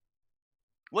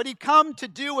 What he'd come to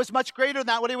do was much greater than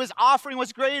that. What he was offering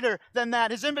was greater than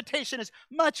that. His invitation is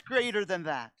much greater than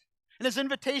that. And his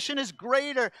invitation is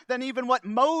greater than even what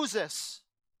Moses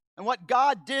and what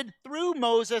God did through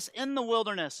Moses in the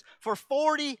wilderness for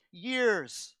 40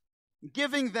 years,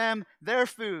 giving them their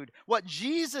food. What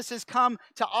Jesus has come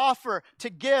to offer, to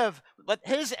give, what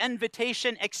his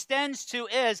invitation extends to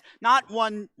is not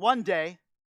one day,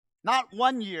 not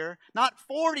 1 year, not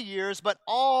 40 years, but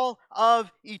all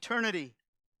of eternity.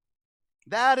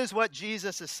 That is what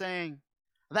Jesus is saying.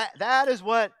 That is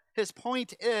what his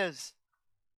point is.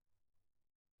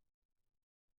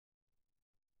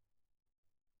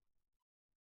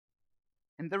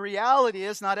 And the reality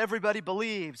is not everybody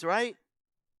believes, right?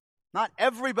 Not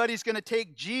everybody's going to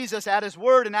take Jesus at his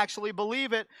word and actually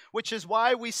believe it, which is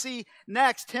why we see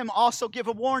next him also give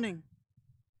a warning.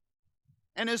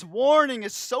 And his warning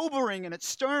is sobering and it's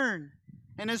stern.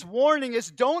 And his warning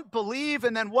is don't believe,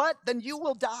 and then what? Then you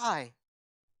will die.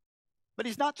 But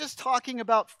he's not just talking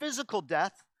about physical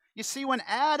death. You see, when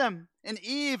Adam and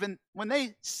Eve, and when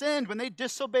they sinned, when they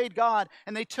disobeyed God,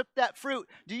 and they took that fruit,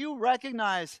 do you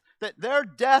recognize that their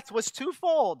death was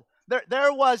twofold?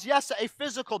 There was, yes, a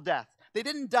physical death. They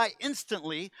didn't die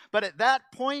instantly, but at that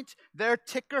point, their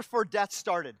ticker for death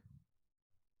started.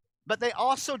 But they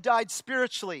also died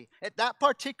spiritually. At that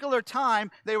particular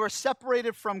time, they were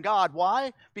separated from God.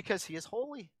 Why? Because he is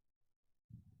holy.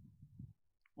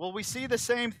 Well, we see the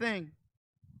same thing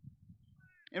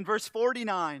in verse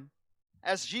 49,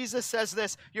 as Jesus says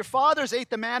this, your fathers ate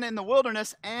the manna in the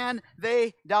wilderness and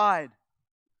they died.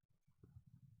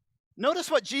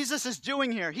 Notice what Jesus is doing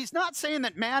here. He's not saying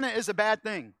that manna is a bad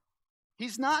thing.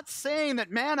 He's not saying that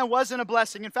manna wasn't a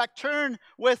blessing. In fact, turn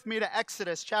with me to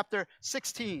Exodus chapter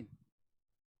 16.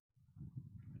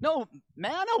 No,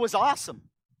 manna was awesome.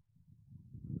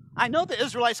 I know the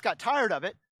Israelites got tired of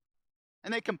it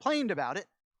and they complained about it,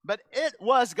 but it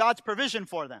was God's provision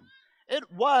for them. It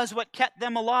was what kept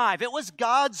them alive. It was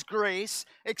God's grace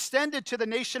extended to the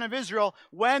nation of Israel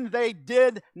when they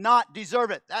did not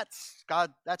deserve it. That's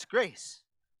God, that's grace.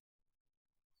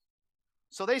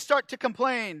 So they start to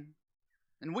complain.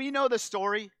 And we know the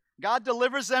story. God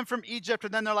delivers them from Egypt,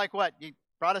 and then they're like, what? You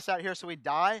brought us out here so we'd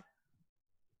die?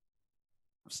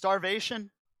 Of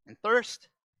starvation and thirst?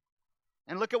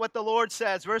 And look at what the Lord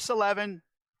says. Verse 11.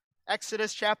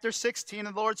 Exodus chapter 16,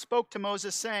 and the Lord spoke to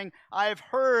Moses, saying, I have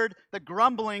heard the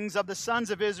grumblings of the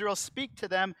sons of Israel. Speak to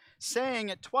them,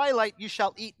 saying, at twilight you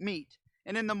shall eat meat,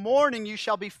 and in the morning you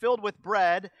shall be filled with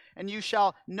bread, and you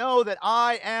shall know that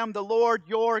I am the Lord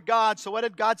your God. So what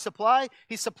did God supply?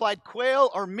 He supplied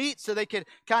quail or meat so they could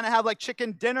kind of have like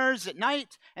chicken dinners at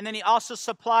night. And then he also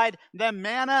supplied them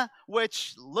manna,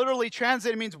 which literally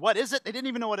translated means, what is it? They didn't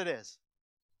even know what it is.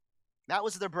 That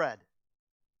was their bread.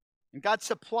 And God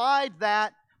supplied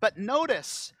that, but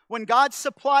notice, when God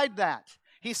supplied that,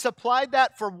 He supplied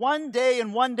that for one day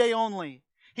and one day only.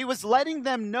 He was letting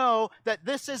them know that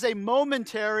this is a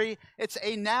momentary, it's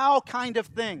a now kind of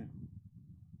thing.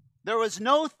 There was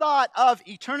no thought of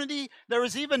eternity. There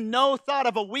was even no thought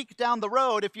of a week down the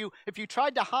road. If you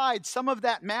tried to hide some of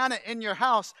that manna in your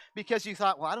house because you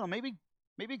thought, well, I don't know,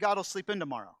 maybe God will sleep in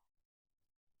tomorrow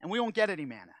and we won't get any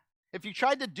manna. If you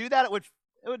tried to do that, it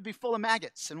would be full of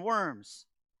maggots and worms.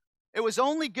 It was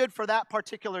only good for that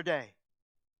particular day.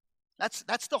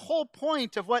 That's the whole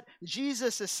point of what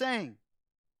Jesus is saying.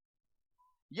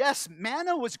 Yes,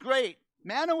 manna was great.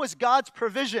 Manna was God's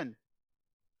provision.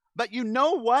 But you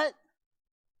know what?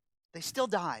 They still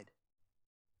died.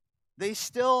 They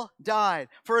still died.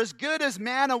 For as good as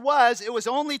manna was, it was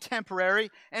only temporary,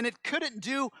 and it couldn't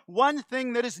do one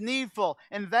thing that is needful,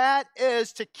 and that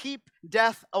is to keep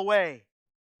death away.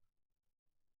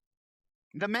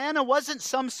 The manna wasn't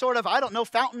some sort of,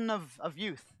 fountain of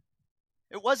youth.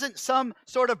 It wasn't some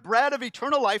sort of bread of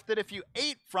eternal life that if you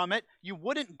ate from it, you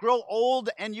wouldn't grow old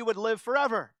and you would live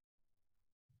forever.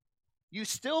 You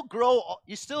still grew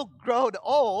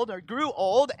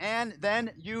old, and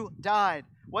then you died.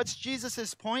 What's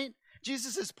Jesus' point?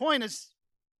 Jesus' point is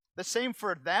the same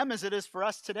for them as it is for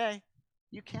us today.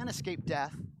 You can't escape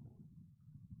death.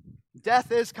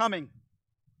 Death is coming.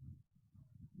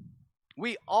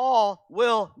 We all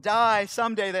will die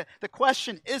someday. The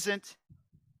question isn't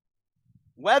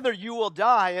whether you will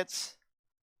die, it's,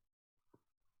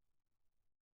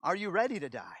 are you ready to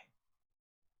die?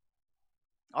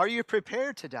 Are you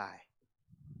prepared to die?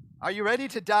 Are you ready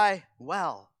to die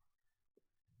well?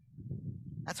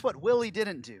 That's what Willie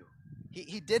didn't do.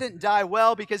 He didn't die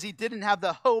well because he didn't have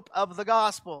the hope of the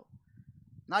gospel.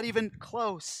 Not even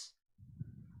close.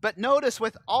 But notice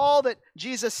with all that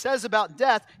Jesus says about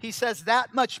death, he says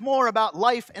that much more about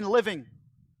life and living.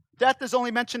 Death is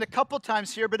only mentioned a couple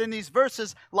times here, but in these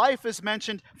verses, life is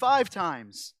mentioned 5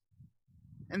 times.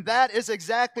 And that is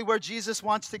exactly where Jesus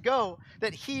wants to go.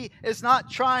 That he is not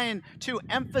trying to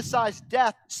emphasize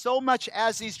death so much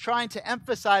as he's trying to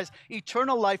emphasize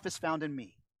eternal life is found in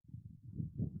me.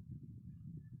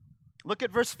 Look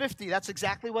at verse 50. That's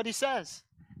exactly what he says.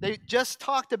 They just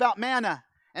talked about manna.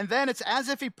 And then it's as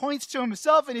if he points to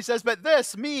himself and he says, but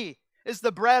this, me, is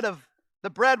the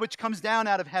bread which comes down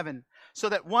out of heaven, so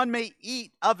that one may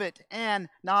eat of it and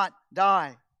not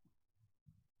die.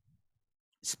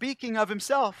 Speaking of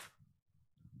himself,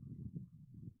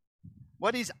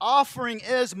 what he's offering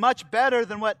is much better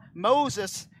than what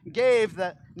Moses gave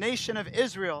the nation of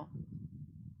Israel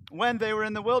when they were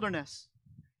in the wilderness.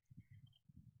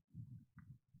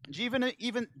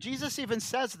 Jesus even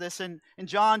says this in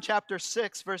John chapter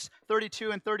 6, verse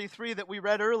 32 and 33 that we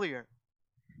read earlier.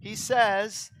 He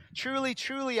says, truly,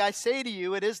 truly, I say to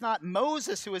you, it is not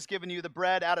Moses who has given you the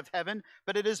bread out of heaven,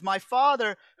 but it is my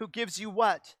Father who gives you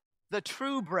what? The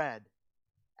true bread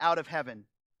out of heaven.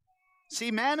 See,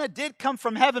 manna did come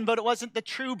from heaven, but it wasn't the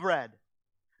true bread.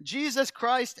 Jesus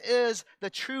Christ is the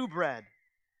true bread.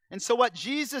 And so what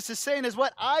Jesus is saying is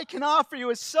what I can offer you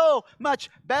is so much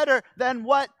better than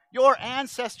what your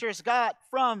ancestors got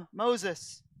from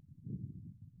Moses.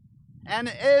 And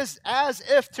it is as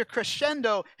if to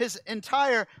crescendo his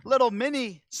entire little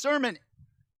mini sermon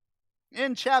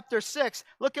in chapter 6.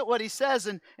 Look at what he says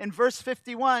in verse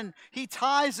 51. He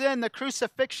ties in the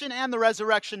crucifixion and the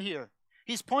resurrection here.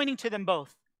 He's pointing to them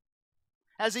both.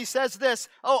 As he says this,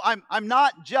 I'm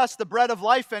not just the bread of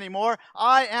life anymore.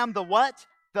 I am the what?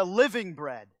 The living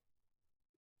bread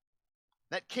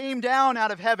that came down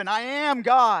out of heaven. I am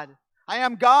God. I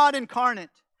am God incarnate.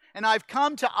 And I've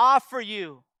come to offer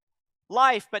you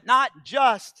life, but not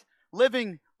just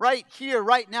living right here,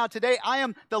 right now, today. I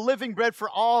am the living bread for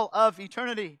all of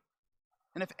eternity.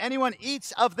 And if anyone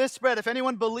eats of this bread, if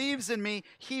anyone believes in me,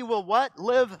 he will what?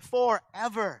 Live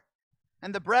forever.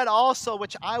 And the bread also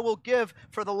which I will give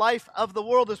for the life of the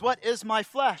world is what? Is my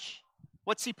flesh.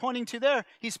 What's he pointing to there?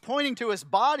 He's pointing to his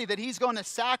body, that he's going to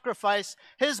sacrifice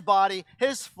his body,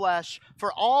 his flesh,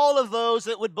 for all of those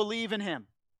that would believe in him.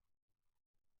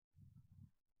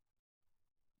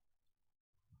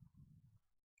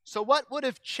 So what would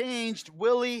have changed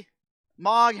Willie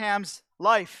Mogham's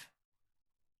life?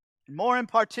 More in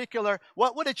particular,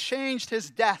 what would have changed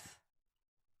his death?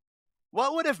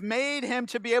 What would have made him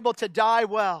to be able to die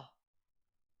well?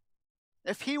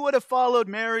 If he would have followed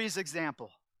Mary's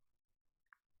example.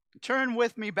 Turn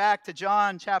with me back to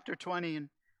John chapter 20, and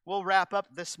we'll wrap up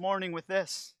this morning with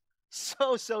this.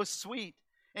 So sweet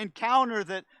encounter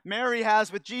that Mary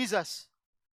has with Jesus.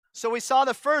 So we saw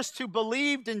the first who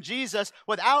believed in Jesus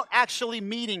without actually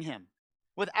meeting him,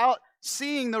 without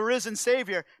seeing the risen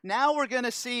Savior. Now we're going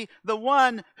to see the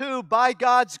one who, by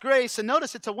God's grace, and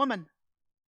notice it's a woman,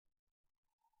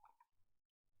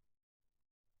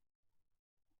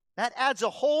 That adds a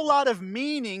whole lot of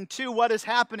meaning to what is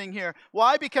happening here.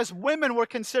 Why? Because women were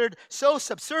considered so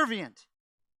subservient,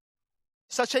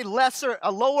 such a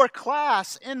lower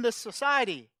class in this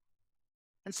society.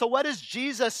 And so what is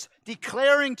Jesus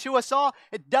declaring to us all?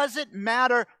 It doesn't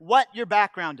matter what your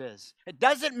background is. It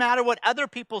doesn't matter what other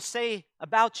people say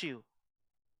about you.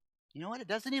 You know what? It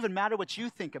doesn't even matter what you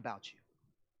think about you.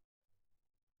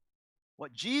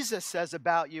 What Jesus says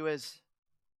about you is,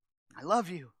 I love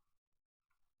you.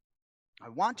 I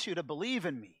want you to believe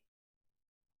in me.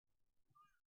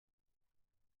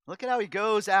 Look at how he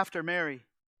goes after Mary.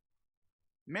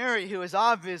 Mary, who is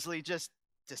obviously just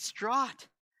distraught.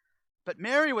 But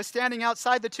Mary was standing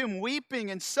outside the tomb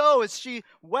weeping, and so as she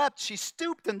wept, she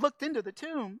stooped and looked into the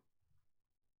tomb.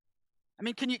 I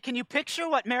mean, can you picture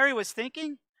what Mary was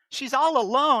thinking? She's all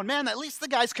alone. Man, at least the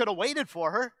guys could have waited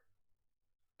for her.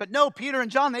 But no, Peter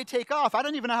and John, they take off. I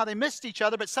don't even know how they missed each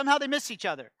other, but somehow they miss each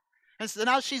other. And so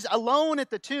now she's alone at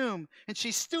the tomb, and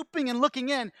she's stooping and looking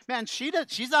in. Man,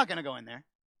 she's not going to go in there.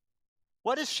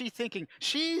 What is she thinking?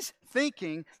 She's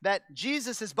thinking that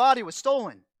Jesus' body was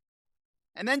stolen.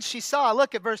 And then she saw,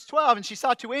 look at verse 12, and she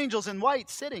saw two angels in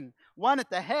white sitting, one at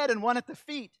the head and one at the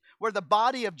feet, where the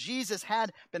body of Jesus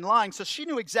had been lying. So she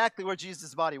knew exactly where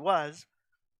Jesus' body was.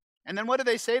 And then what did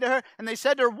they say to her? And they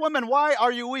said to her, woman, why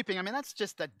are you weeping? I mean, that's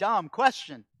just a dumb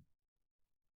question.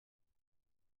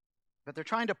 But they're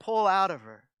trying to pull out of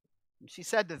her. And she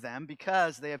said to them,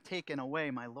 because they have taken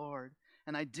away my Lord,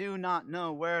 and I do not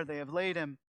know where they have laid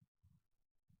him.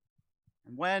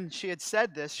 And when she had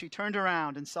said this, she turned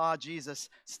around and saw Jesus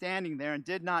standing there and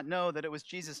did not know that it was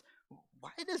Jesus. Why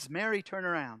does Mary turn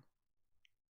around?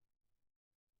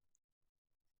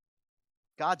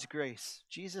 God's grace.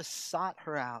 Jesus sought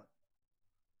her out.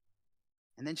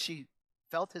 And then she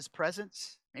felt his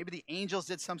presence. Maybe the angels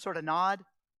did some sort of nod.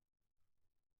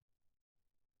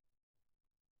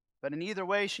 But in either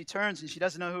way, she turns and she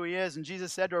doesn't know who he is. And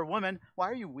Jesus said to her, woman, why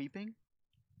are you weeping?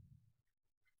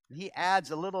 And he adds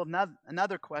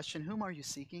another question, whom are you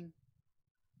seeking?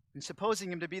 And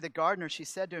supposing him to be the gardener, she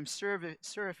said to him, Sir,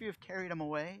 if you have carried him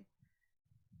away,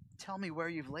 tell me where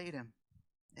you've laid him,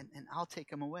 and I'll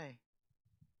take him away.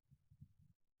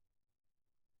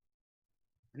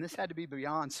 And this had to be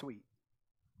beyond sweet.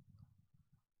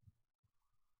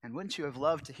 And wouldn't you have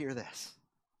loved to hear this?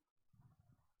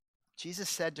 Jesus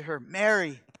said to her,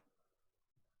 Mary.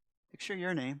 Picture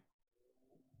your name.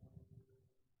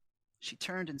 She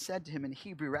turned and said to him in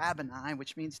Hebrew, Rabboni,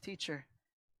 which means teacher.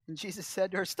 And Jesus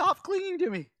said to her, stop clinging to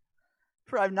me,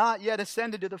 for I have not yet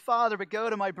ascended to the Father, but go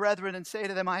to my brethren and say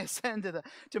to them, I ascend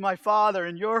to my Father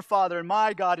and your Father and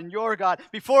my God and your God.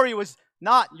 Before he was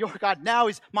not your God, now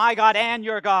he's my God and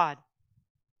your God.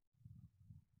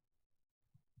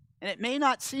 And it may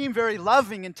not seem very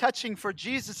loving and touching for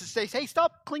Jesus to say, hey,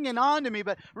 stop clinging on to me,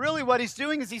 but really what he's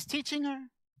doing is he's teaching her.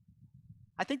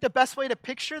 I think the best way to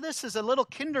picture this is a little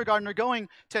kindergartner going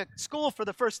to school for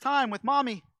the first time with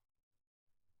mommy.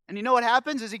 And you know what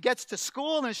happens is he gets to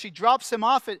school and as she drops him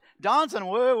off, it dawns on him,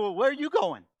 where are you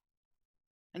going?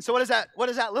 And so what does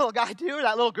that little guy do, or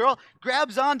that little girl?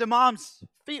 Grabs onto mom's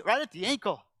feet right at the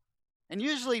ankle. And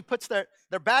usually puts their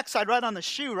backside right on the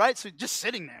shoe, right? So just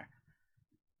sitting there.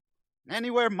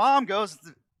 Anywhere mom goes,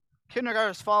 the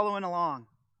kindergartner's following along.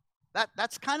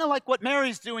 That's kind of like what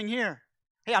Mary's doing here.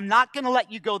 Hey, I'm not going to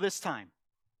let you go this time.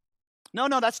 No,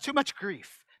 that's too much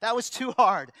grief. That was too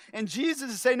hard. And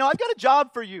Jesus is saying, no, I've got a job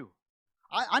for you.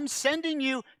 I'm sending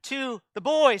you to the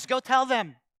boys. Go tell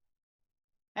them.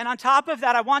 And on top of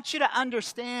that, I want you to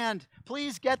understand,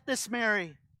 please get this,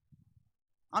 Mary.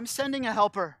 I'm sending a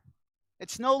helper.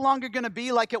 It's no longer going to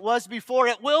be like it was before.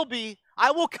 It will be.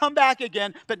 I will come back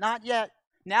again, but not yet.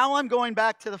 Now I'm going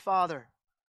back to the Father.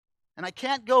 And I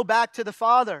can't go back to the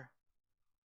Father.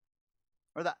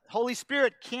 Or the Holy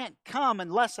Spirit can't come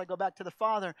unless I go back to the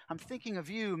Father. I'm thinking of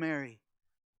you, Mary.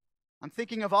 I'm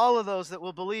thinking of all of those that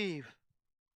will believe.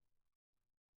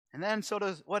 And then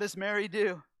what does Mary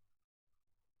do?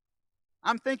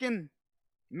 I'm thinking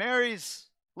Mary's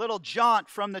little jaunt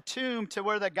from the tomb to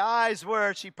where the guys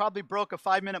were. She probably broke a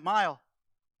 5-minute mile.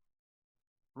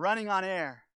 Running on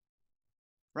air.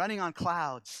 Running on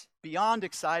clouds. Beyond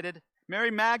excited.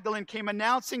 Mary Magdalene came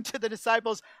announcing to the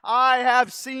disciples, I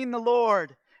have seen the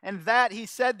Lord. And that he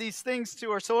said these things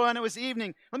to her. So when it was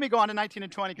evening, let me go on to 19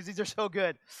 and 20 because these are so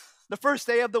good. The first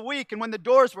day of the week, and when the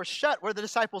doors were shut where the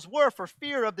disciples were for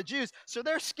fear of the Jews. So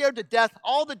they're scared to death.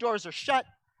 All the doors are shut.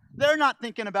 They're not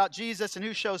thinking about Jesus, and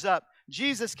who shows up?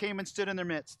 Jesus came and stood in their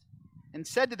midst and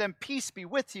said to them, peace be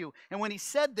with you. And when he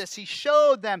said this, he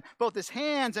showed them both his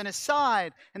hands and his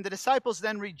side. And the disciples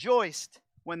then rejoiced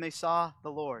when they saw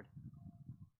the Lord.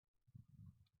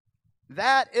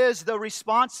 That is the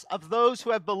response of those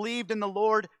who have believed in the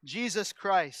Lord Jesus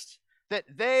Christ, that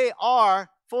they are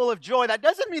full of joy. That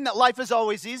doesn't mean that life is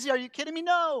always easy. Are you kidding me?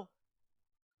 No.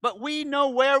 But we know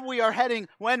where we are heading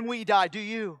when we die. Do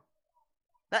you?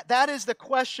 That is the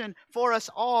question for us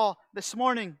all this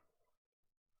morning.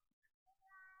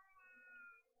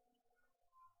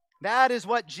 That is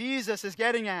what Jesus is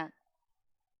getting at.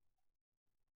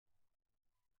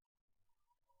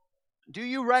 Do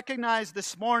you recognize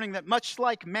this morning that much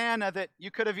like manna that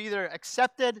you could have either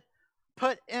accepted,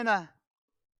 put in a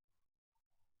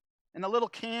little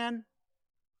can,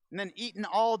 and then eaten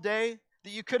all day, that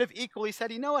you could have equally said,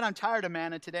 you know what, I'm tired of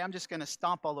manna today, I'm just going to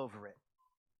stomp all over it.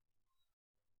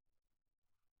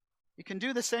 You can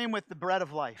do the same with the bread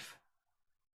of life,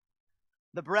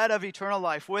 the bread of eternal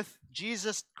life, with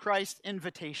Jesus Christ's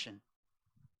invitation.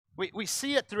 We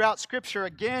see it throughout Scripture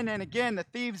again and again, the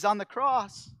thieves on the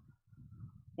cross.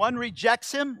 One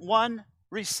rejects him, one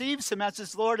receives him as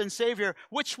his Lord and Savior.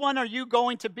 Which one are you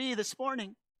going to be this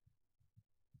morning?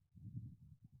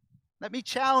 Let me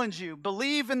challenge you.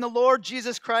 Believe in the Lord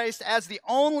Jesus Christ as the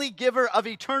only giver of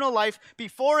eternal life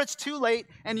before it's too late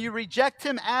and you reject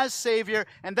him as Savior,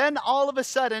 and then all of a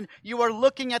sudden you are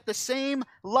looking at the same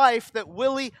life that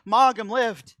Willie Maugham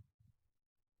lived.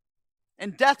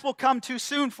 And death will come too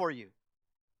soon for you.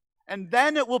 And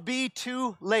then it will be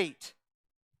too late.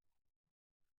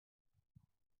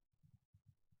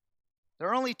 There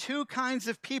are only two kinds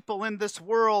of people in this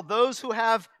world: those who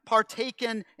have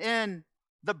partaken in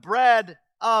the bread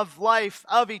of life,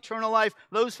 of eternal life,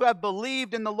 those who have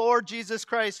believed in the Lord Jesus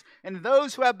Christ, and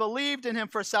those who have believed in him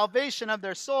for salvation of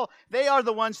their soul. They are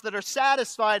the ones that are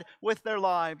satisfied with their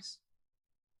lives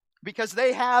because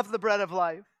they have the bread of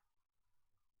life.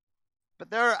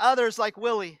 But there are others like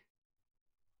Willie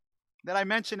that I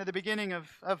mentioned at the beginning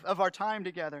of our time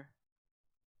together.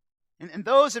 And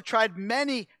those have tried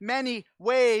many, many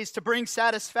ways to bring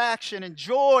satisfaction and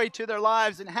joy to their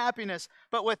lives and happiness.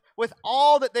 But with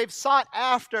all that they've sought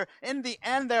after, in the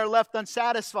end they're left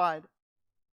unsatisfied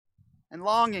and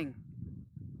longing.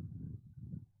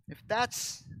 If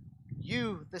that's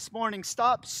you this morning,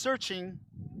 stop searching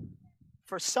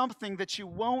for something that you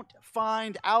won't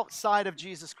find outside of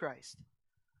Jesus Christ.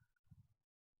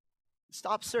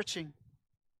 Stop searching.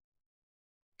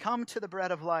 Come to the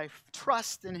bread of life.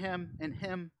 Trust in him and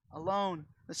him alone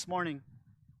this morning.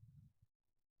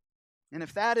 And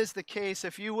if that is the case,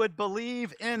 if you would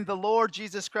believe in the Lord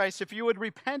Jesus Christ, if you would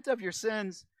repent of your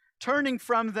sins, turning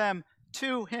from them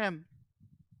to him,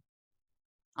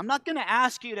 I'm not going to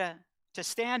ask you to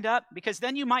stand up, because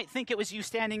then you might think it was you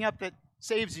standing up that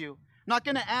saves you. I'm not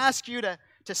going to ask you to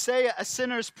say a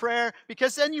sinner's prayer,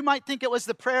 because then you might think it was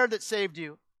the prayer that saved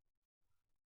you.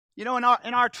 You know,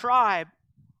 in our tribe,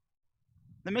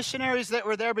 the missionaries that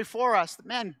were there before us,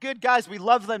 man, good guys, we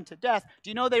love them to death.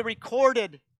 Do you know they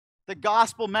recorded the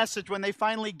gospel message when they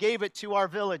finally gave it to our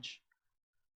village?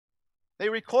 They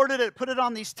recorded it, put it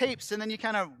on these tapes, and then you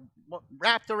kind of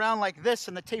wrapped around like this,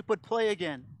 and the tape would play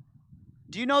again.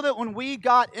 Do you know that when we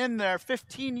got in there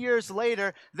 15 years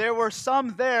later, there were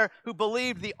some there who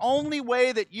believed the only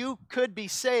way that you could be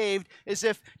saved is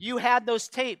if you had those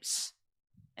tapes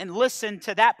and listened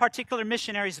to that particular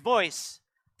missionary's voice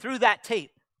through that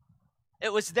tape.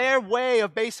 It was their way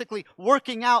of basically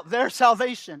working out their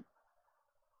salvation.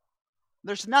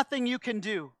 There's nothing you can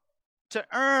do to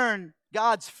earn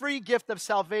God's free gift of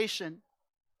salvation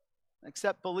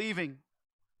except believing.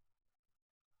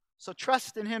 So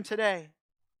trust in him today.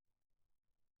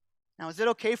 Now, is it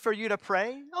okay for you to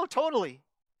pray? Oh, totally.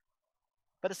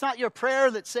 But it's not your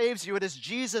prayer that saves you. It is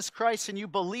Jesus Christ and you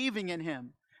believing in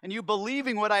him. And you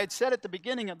believing what I had said at the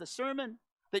beginning of the sermon,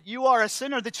 that you are a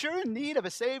sinner, that you're in need of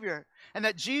a Savior, and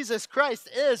that Jesus Christ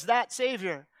is that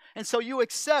Savior. And so you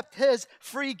accept his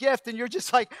free gift, and you're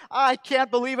just like, I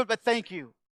can't believe it, but thank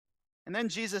you. And then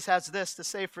Jesus has this to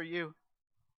say for you,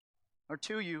 or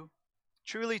to you.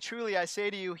 Truly, truly, I say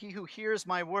to you, he who hears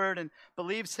my word and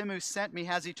believes him who sent me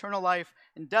has eternal life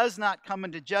and does not come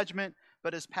into judgment,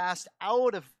 but is passed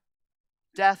out of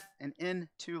death and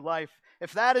into life.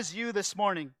 If that is you this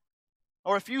morning,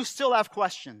 or if you still have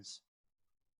questions,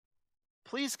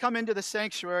 please come into the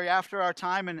sanctuary after our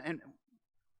time and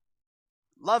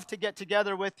love to get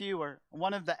together with you, or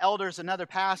one of the elders, another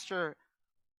pastor,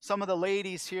 some of the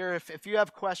ladies here. If you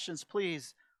have questions,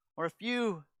 please. Or if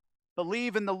you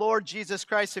believe in the Lord Jesus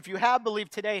Christ, if you have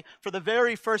believed today for the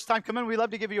very first time, come in. We'd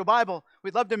love to give you a Bible.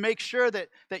 We'd love to make sure that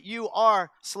you are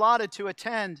slotted to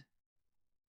attend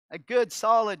a good,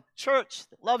 solid church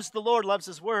that loves the Lord, loves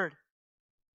his word.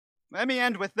 Let me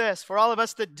end with this. For all of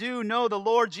us that do know the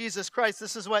Lord Jesus Christ,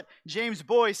 this is what James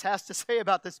Boyce has to say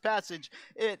about this passage.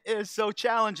 It is so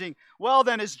challenging. Well,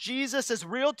 then, is Jesus as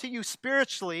real to you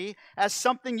spiritually as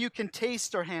something you can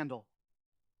taste or handle?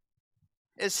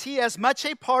 Is he as much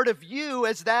a part of you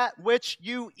as that which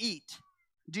you eat?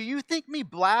 Do you think me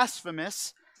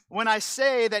blasphemous when I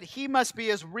say that he must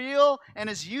be as real and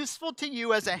as useful to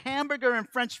you as a hamburger and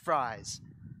French fries?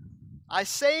 I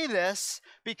say this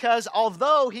because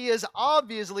although he is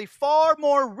obviously far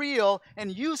more real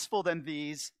and useful than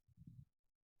these,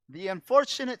 the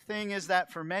unfortunate thing is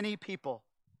that for many people,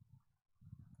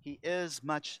 he is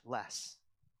much less.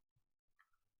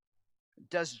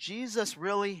 Does Jesus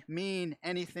really mean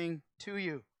anything to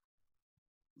you?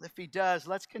 If he does,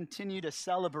 let's continue to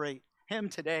celebrate him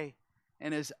today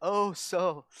and his oh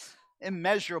so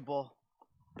immeasurable,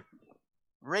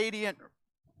 radiant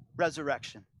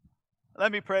resurrection.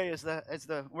 Let me pray as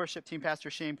the worship team, Pastor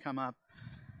Shane, come up.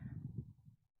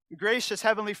 Gracious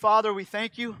Heavenly Father, we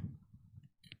thank you.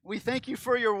 We thank you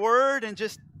for your word and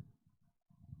just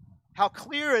how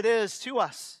clear it is to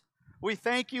us. We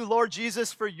thank you, Lord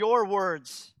Jesus, for your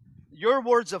words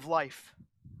of life.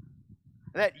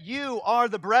 That you are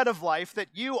the bread of life, that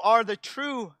you are the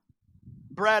true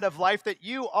bread of life, that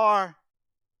you are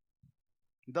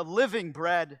the living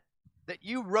bread, that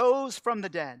you rose from the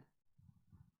dead,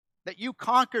 that you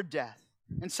conquered death.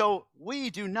 And so we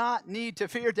do not need to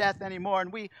fear death anymore,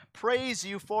 and we praise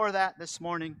you for that this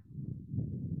morning.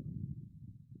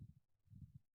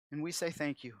 And we say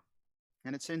thank you.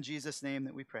 And it's in Jesus' name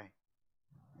that we pray.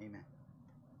 Amen.